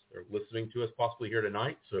us. They're listening to us possibly here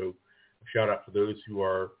tonight. So a shout-out to those who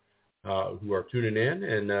are tuning in.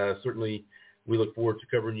 And certainly we look forward to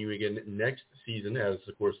covering you again next season as,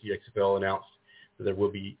 of course, the XFL announced that there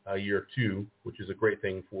will be a year 2, which is a great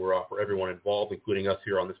thing for everyone involved, including us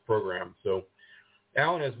here on this program. So,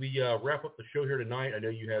 Alan, as we wrap up the show here tonight, I know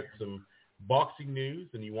you had some boxing news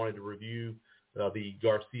and you wanted to review the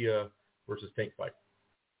Garcia versus Tank fight.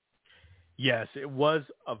 Yes, it was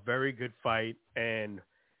a very good fight, and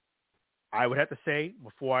I would have to say,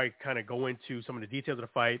 before I kind of go into some of the details of the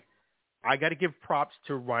fight, I got to give props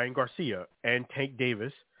to Ryan Garcia and Tank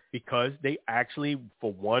Davis because they actually,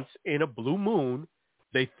 for once in a blue moon,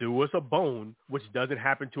 they threw us a bone, which doesn't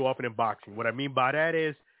happen too often in boxing. What I mean by that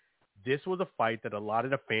is this was a fight that a lot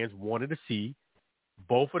of the fans wanted to see.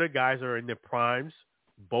 Both of the guys are in their primes.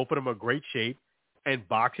 Both of them are in great shape. And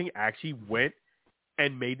boxing actually went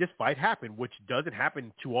and made this fight happen, which doesn't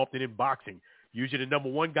happen too often in boxing. Usually the number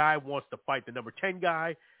 1 guy wants to fight the number 10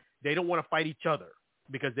 guy. They don't want to fight each other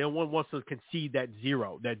because no one wants to concede that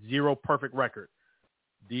zero perfect record.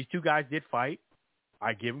 These two guys did fight.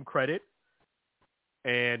 I give them credit.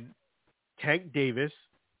 And Tank Davis,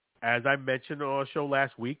 as I mentioned on our show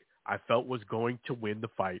last week, I felt was going to win the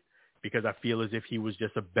fight because I feel as if he was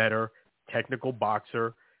just a better technical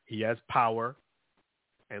boxer. He has power.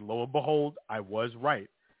 And lo and behold, I was right.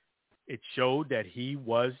 It showed that he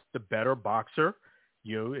was the better boxer.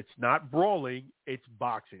 You know, it's not brawling, it's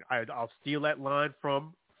boxing. I'll steal that line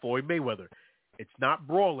from Floyd Mayweather. It's not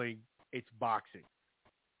brawling, it's boxing.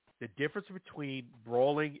 The difference between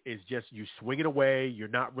brawling is just you swinging away, you're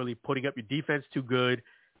not really putting up your defense too good,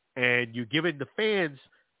 and you're giving the fans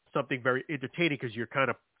something very entertaining because you're kind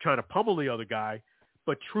of trying to pummel the other guy.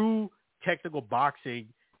 But true technical boxing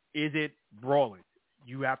isn't brawling.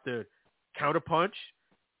 You have to counterpunch.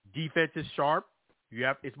 Defense is sharp.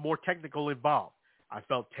 It's more technical involved. I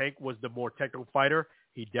felt Tank was the more technical fighter.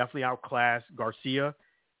 He definitely outclassed Garcia.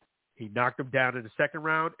 He knocked him down in the second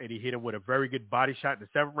round, and he hit him with a very good body shot in the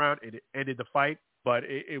seventh round, and it ended the fight. But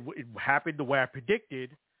it happened the way I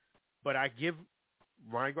predicted. But I give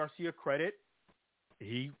Ryan Garcia credit.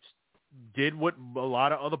 He did what a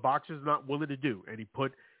lot of other boxers are not willing to do, and he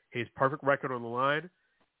put his perfect record on the line,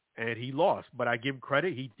 and he lost. But I give him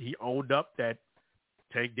credit. He owned up that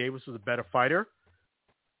Tank Davis was a better fighter,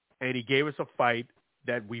 and he gave us a fight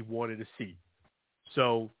that we wanted to see.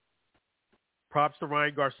 So props to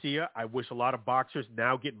Ryan Garcia. I wish a lot of boxers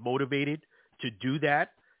now get motivated to do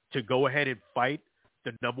that, to go ahead and fight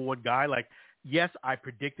the number 1 guy. Like, yes, I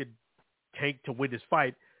predicted Tank to win this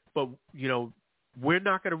fight, but, you know, we're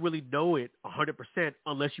not going to really know it 100%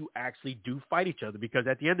 unless you actually do fight each other, because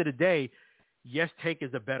at the end of the day, yes, Tank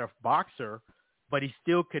is a better boxer, but he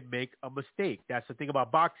still could make a mistake. That's the thing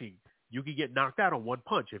about boxing. You can get knocked out on one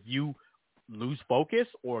punch. If you lose focus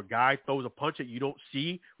or a guy throws a punch that you don't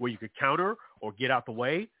see where you could counter or get out the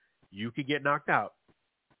way, you could get knocked out.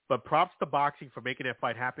 But props to boxing for making that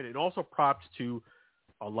fight happen, and also props to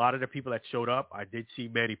a lot of the people that showed up. I did see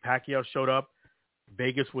Manny Pacquiao showed up.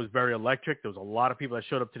 Vegas was very electric. There was a lot of people that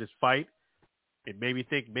showed up to this fight. It made me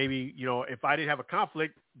think maybe, you know, if I didn't have a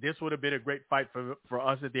conflict, this would have been a great fight for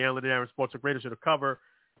us at the Alan and Aaron Sports and Greater to cover.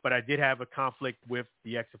 But I did have a conflict with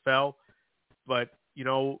the XFL. But, you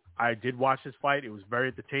know, I did watch this fight. It was very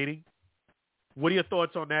entertaining. What are your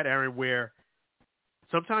thoughts on that, Aaron, where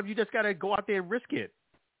sometimes you just got to go out there and risk it?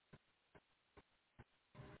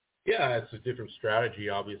 Yeah, it's a different strategy,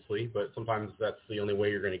 obviously, but sometimes that's the only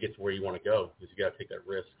way you're going to get to where you want to go, is you got to take that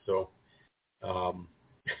risk. So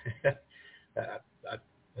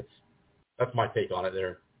that's my take on it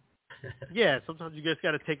there. Yeah, sometimes you just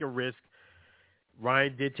got to take a risk.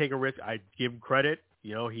 Ryan did take a risk. I give him credit.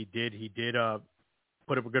 You know, he did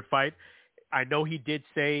put up a good fight. I know he did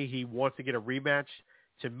say he wants to get a rematch.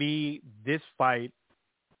 To me, this fight,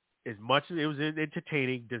 as much as it was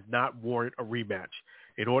entertaining, does not warrant a rematch.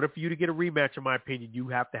 In order for you to get a rematch, in my opinion, you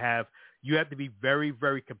have to be very,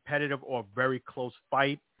 very competitive or a very close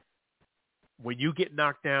fight. When you get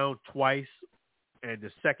knocked down twice, and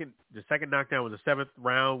the second knockdown was the 7th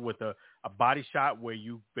round with a body shot where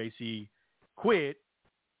you basically quit,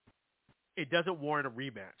 it doesn't warrant a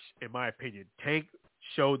rematch, in my opinion. Tank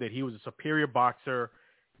showed that he was a superior boxer.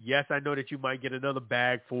 Yes, I know that you might get another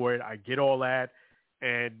bag for it. I get all that,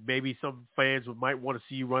 and maybe some fans might want to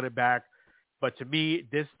see you run it back. But to me,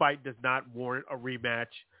 this fight does not warrant a rematch.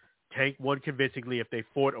 Tank won convincingly. If they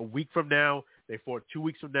fought a week from now, they fought 2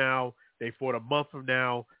 weeks from now, they fought a month from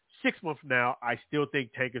now, 6 months from now, I still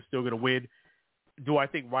think Tank is still going to win. Do I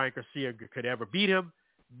think Ryan Garcia could ever beat him?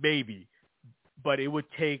 Maybe. But it would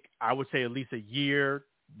take, I would say, at least a year,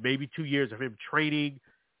 maybe 2 years of him training,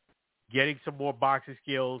 getting some more boxing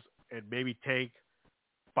skills, and maybe Tank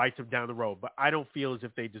fights him down the road. But I don't feel as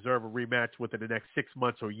if they deserve a rematch within the next 6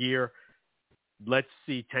 months or a year. Let's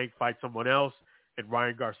see Tank fight someone else, and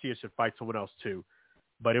Ryan Garcia should fight someone else too.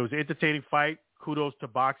 But it was an entertaining fight. Kudos to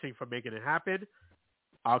boxing for making it happen.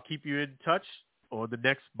 I'll keep you in touch on the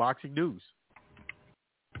next boxing news.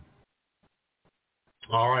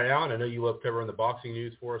 All right, Alan, I know you love covering the boxing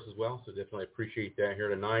news for us as well, so definitely appreciate that here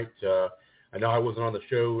tonight. I know I wasn't on the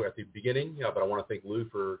show at the beginning, but I want to thank Lou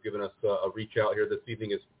for giving us a reach out here this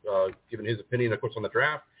evening, giving his opinion, of course, on the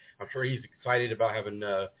draft. I'm sure he's excited about having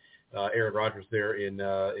Aaron Rodgers there in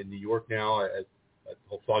New York now, as the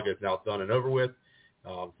whole saga is now done and over with.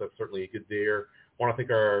 So that's certainly a good there. I want to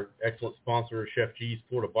thank our excellent sponsor, Chef G's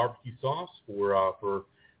Florida Barbecue Sauce, for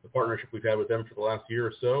the partnership we've had with them for the last year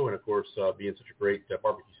or so, and, of course, being such a great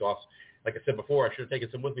barbecue sauce. Like I said before, I should have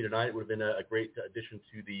taken some with me tonight. It would have been a great addition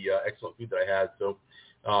to the excellent food that I had. So,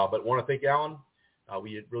 but I want to thank Alan.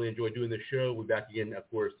 We really enjoyed doing this show. We'll be back again, of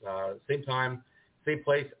course, same time, same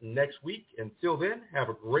place next week. Until then, have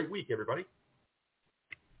a great week, everybody.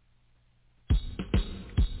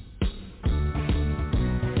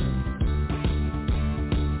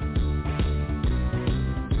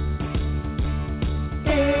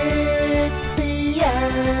 It's the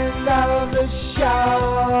end of the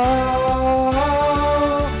show.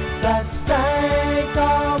 Let's thank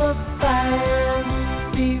all the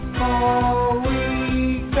fans before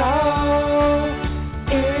we go.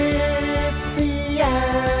 It's the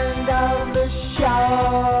end of the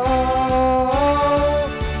show.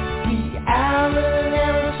 The Allen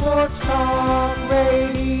Aaron Sports Talk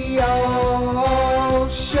Radio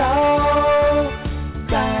Show.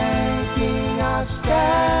 Thanking our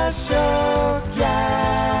special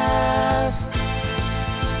guest.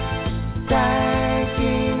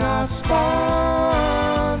 Thanking our sponsor.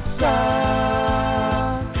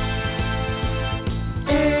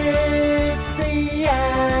 It's the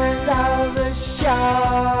end of the show.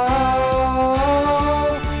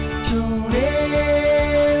 Tune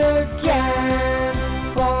in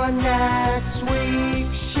again for next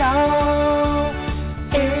week's show.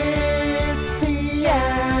 It's the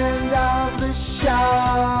end of the show.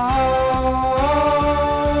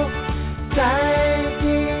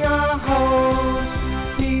 Thanking our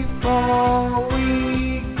host before we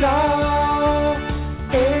go.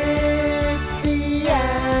 It's the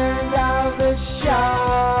end of the show.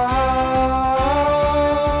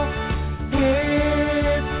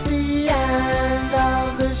 It's the end of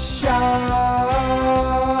the show.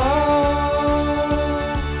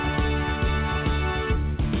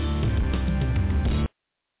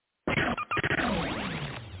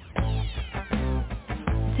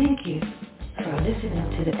 Thank you for listening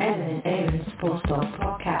to the Ellen Aaron Sports Talk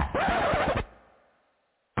podcast.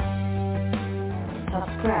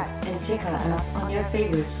 Subscribe and check us out on your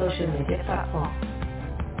favorite social media platform.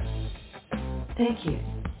 Thank you.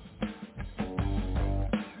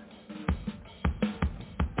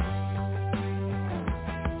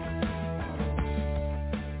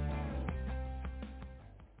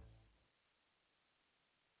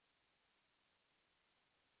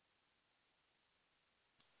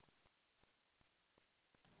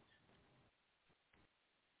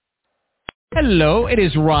 Hello, it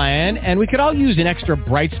is Ryan, and we could all use an extra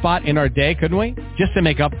bright spot in our day, couldn't we? Just to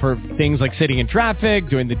make up for things like sitting in traffic,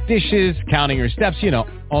 doing the dishes, counting your steps, you know,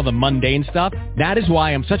 all the mundane stuff. That is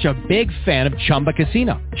why I'm such a big fan of Chumba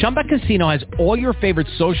Casino. Chumba Casino has all your favorite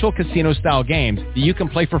social casino-style games that you can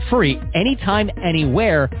play for free anytime,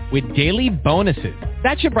 anywhere with daily bonuses.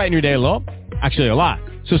 That should brighten your day a little. Actually, a lot.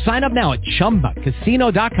 So sign up now at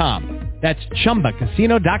ChumbaCasino.com. That's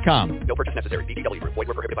ChumbaCasino.com. No purchase necessary. VGW Group. Void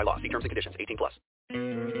where prohibited by law. See terms and conditions. 18+.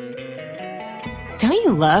 Don't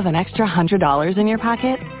you love an extra $100 in your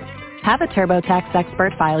pocket? Have a TurboTax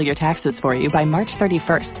expert file your taxes for you by March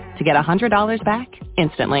 31st to get $100 back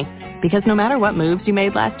instantly. Because no matter what moves you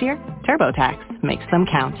made last year, TurboTax makes them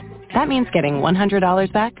count. That means getting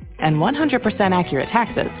 $100 back and 100% accurate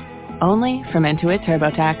taxes. Only from Intuit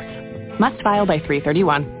TurboTax. Must file by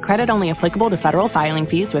 3/31. Credit only applicable to federal filing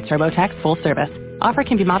fees with TurboTax full service. Offer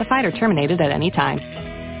can be modified or terminated at any time.